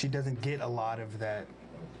 She doesn't get a lot of that,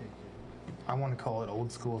 I want to call it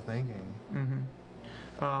old school thinking.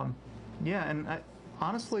 Yeah, and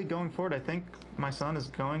honestly, going forward, I think my son is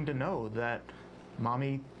going to know that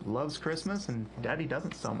Mommy loves Christmas and Daddy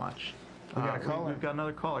doesn't so much. We got a caller. We've got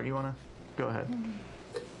another caller. You want to go ahead?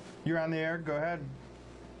 You're on the air. Go ahead.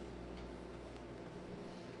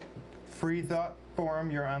 Freethought Forum.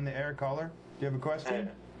 You're on the air, caller. Do you have a question?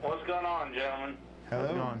 Hey, what's going on, gentlemen? Hello.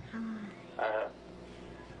 How's it going?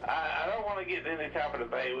 I don't want to get in any type of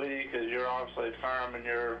debate with you because you're obviously firm in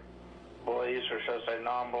your beliefs, or should I say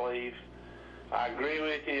non-belief. I agree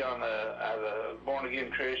with you on as a born-again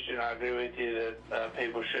Christian. I agree with you that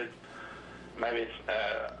people should maybe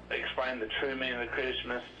explain the true meaning of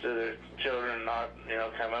Christmas to their children, not,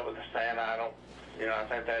 come up with a Santa. I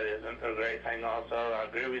think that isn't a great thing also. I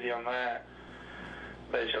agree with you on that.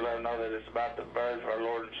 They should let them know that it's about the birth of our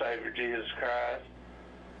Lord and Savior, Jesus Christ.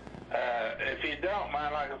 If you don't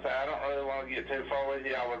mind, like I said, I don't really want to get too far with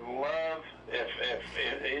you. I would love if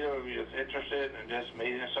either of you is interested in just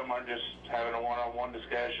meeting someone, just having a one-on-one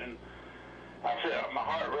discussion. I feel my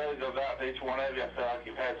heart really goes out to each one of you. I feel like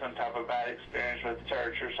you've had some type of bad experience with the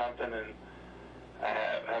church or something, and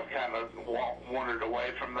have kind of wandered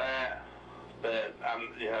away from that but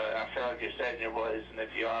I feel like you're setting your beliefs, and if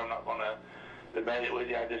you are, I'm not going to debate it with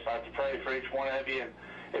you. I just like to pray for each one of you, and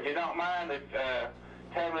if you don't mind,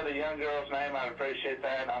 tell me the young girl's name. I'd appreciate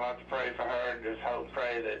that, and I'd like to pray for her and just hope and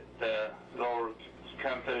pray that the Lord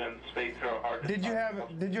come through and speak through her heart. Did you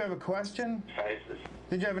have a question? Faces.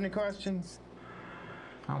 Did you have any questions?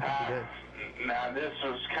 I don't think you did. Now, this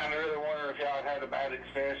was kind of really wondering if y'all had a bad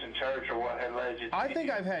experience in church or what had led you to... I think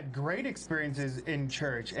I've had great experiences in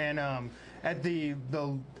church, and at the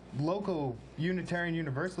local Unitarian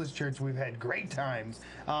Universalist church, we've had great times.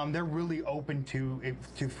 They're really open to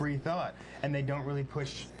free thought, and they don't really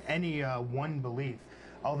push any one belief.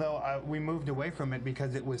 Although we moved away from it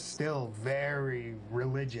because it was still very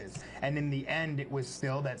religious, and in the end, it was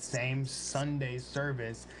still that same Sunday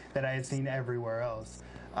service that I had seen everywhere else.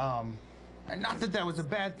 And not that that was a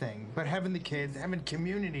bad thing, but having the kids, having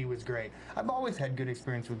community was great. I've always had good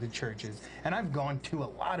experience with the churches, and I've gone to a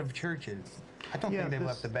lot of churches. I don't think they've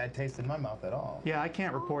left a bad taste in my mouth at all. Yeah, I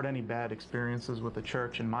can't report any bad experiences with the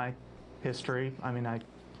church in my history. I mean, I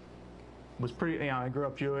was pretty, I grew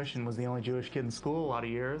up Jewish and was the only Jewish kid in school a lot of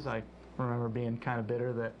years. I remember being kind of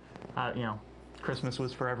bitter that, Christmas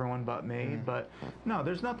was for everyone but me. But no,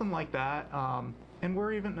 there's nothing like that. And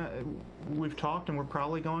we're even, we've talked, and we're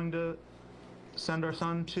probably going to send our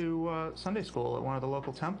son to Sunday school at one of the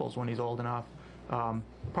local temples when he's old enough.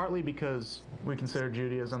 Partly because we consider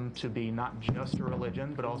Judaism to be not just a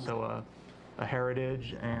religion, but also a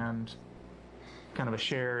heritage and kind of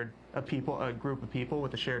a group of people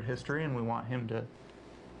with a shared history, and we want him to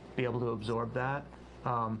be able to absorb that.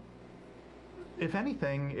 If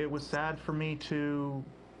anything, it was sad for me to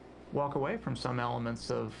walk away from some elements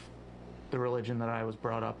of the religion that I was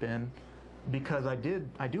brought up in, because I do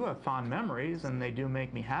have fond memories, and they do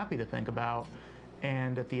make me happy to think about.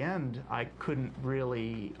 And at the end, I couldn't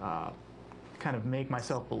really kind of make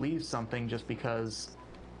myself believe something just because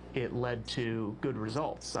it led to good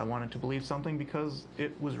results. I wanted to believe something because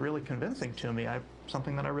it was really convincing to me,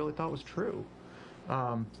 something that I really thought was true.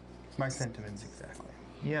 My sentiments, exactly.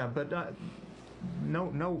 Yeah, but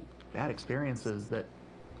no bad experiences that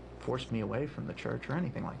forced me away from the church or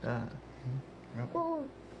anything like that. Well,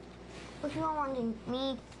 if you wanted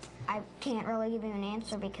me, I can't really give you an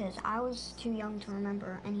answer because I was too young to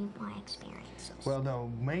remember any of my experiences. Well, the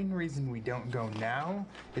main reason we don't go now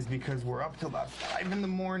is because we're up till about 5 in the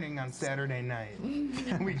morning on Saturday night.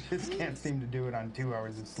 And we just can't seem to do it on 2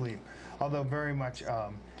 hours of sleep. Although very much,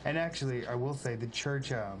 and actually I will say the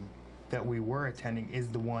church that we were attending is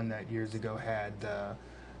the one that years ago had the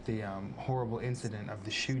horrible incident of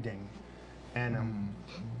the shooting. And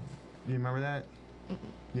you remember that?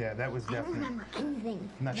 Yeah, that was definitely... I don't remember anything.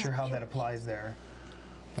 I'm not sure how that applies there.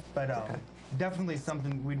 But definitely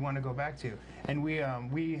something we'd want to go back to. And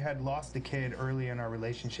we had lost a kid early in our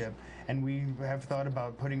relationship, and we have thought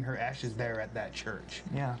about putting her ashes there at that church.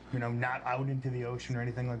 Yeah. Not out into the ocean or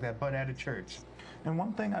anything like that, but at a church. And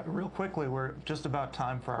one thing, real quickly, we're just about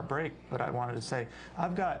time for our break, but I wanted to say,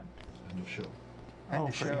 I've got... End of show. End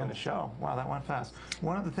of show. Wow, that went fast.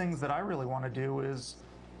 One of the things that I really want to do is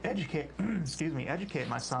educate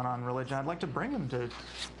my son on religion. I'd like to bring him to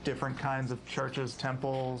different kinds of churches,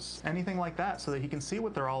 temples, anything like that, so that he can see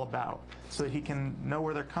what they're all about, so that he can know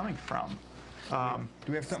where they're coming from. Do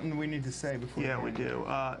we have something we need to say before? Yeah, we do.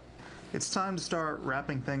 It's time to start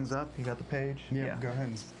wrapping things up. You got the page? Yeah, go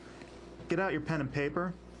ahead. Get out your pen and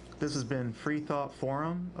paper. This has been Freethought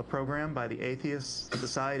Forum, a program by the Atheist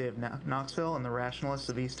Society of Knoxville and the Rationalists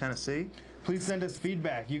of East Tennessee. Please send us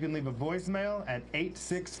feedback. You can leave a voicemail at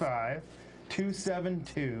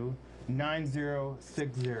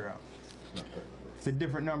 865-272-9060. It's a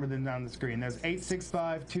different number than on the screen. That's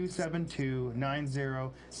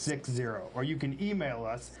 865-272-9060. Or you can email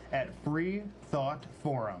us at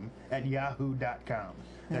freethoughtforum@yahoo.com.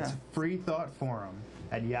 That's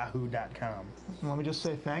freethoughtforum@yahoo.com. Let me just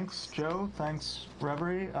say thanks, Joe. Thanks,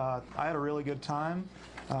 Reverie. I had a really good time.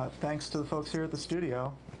 Thanks to the folks here at the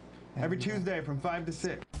studio. Every Tuesday from 5 to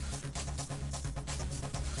 6.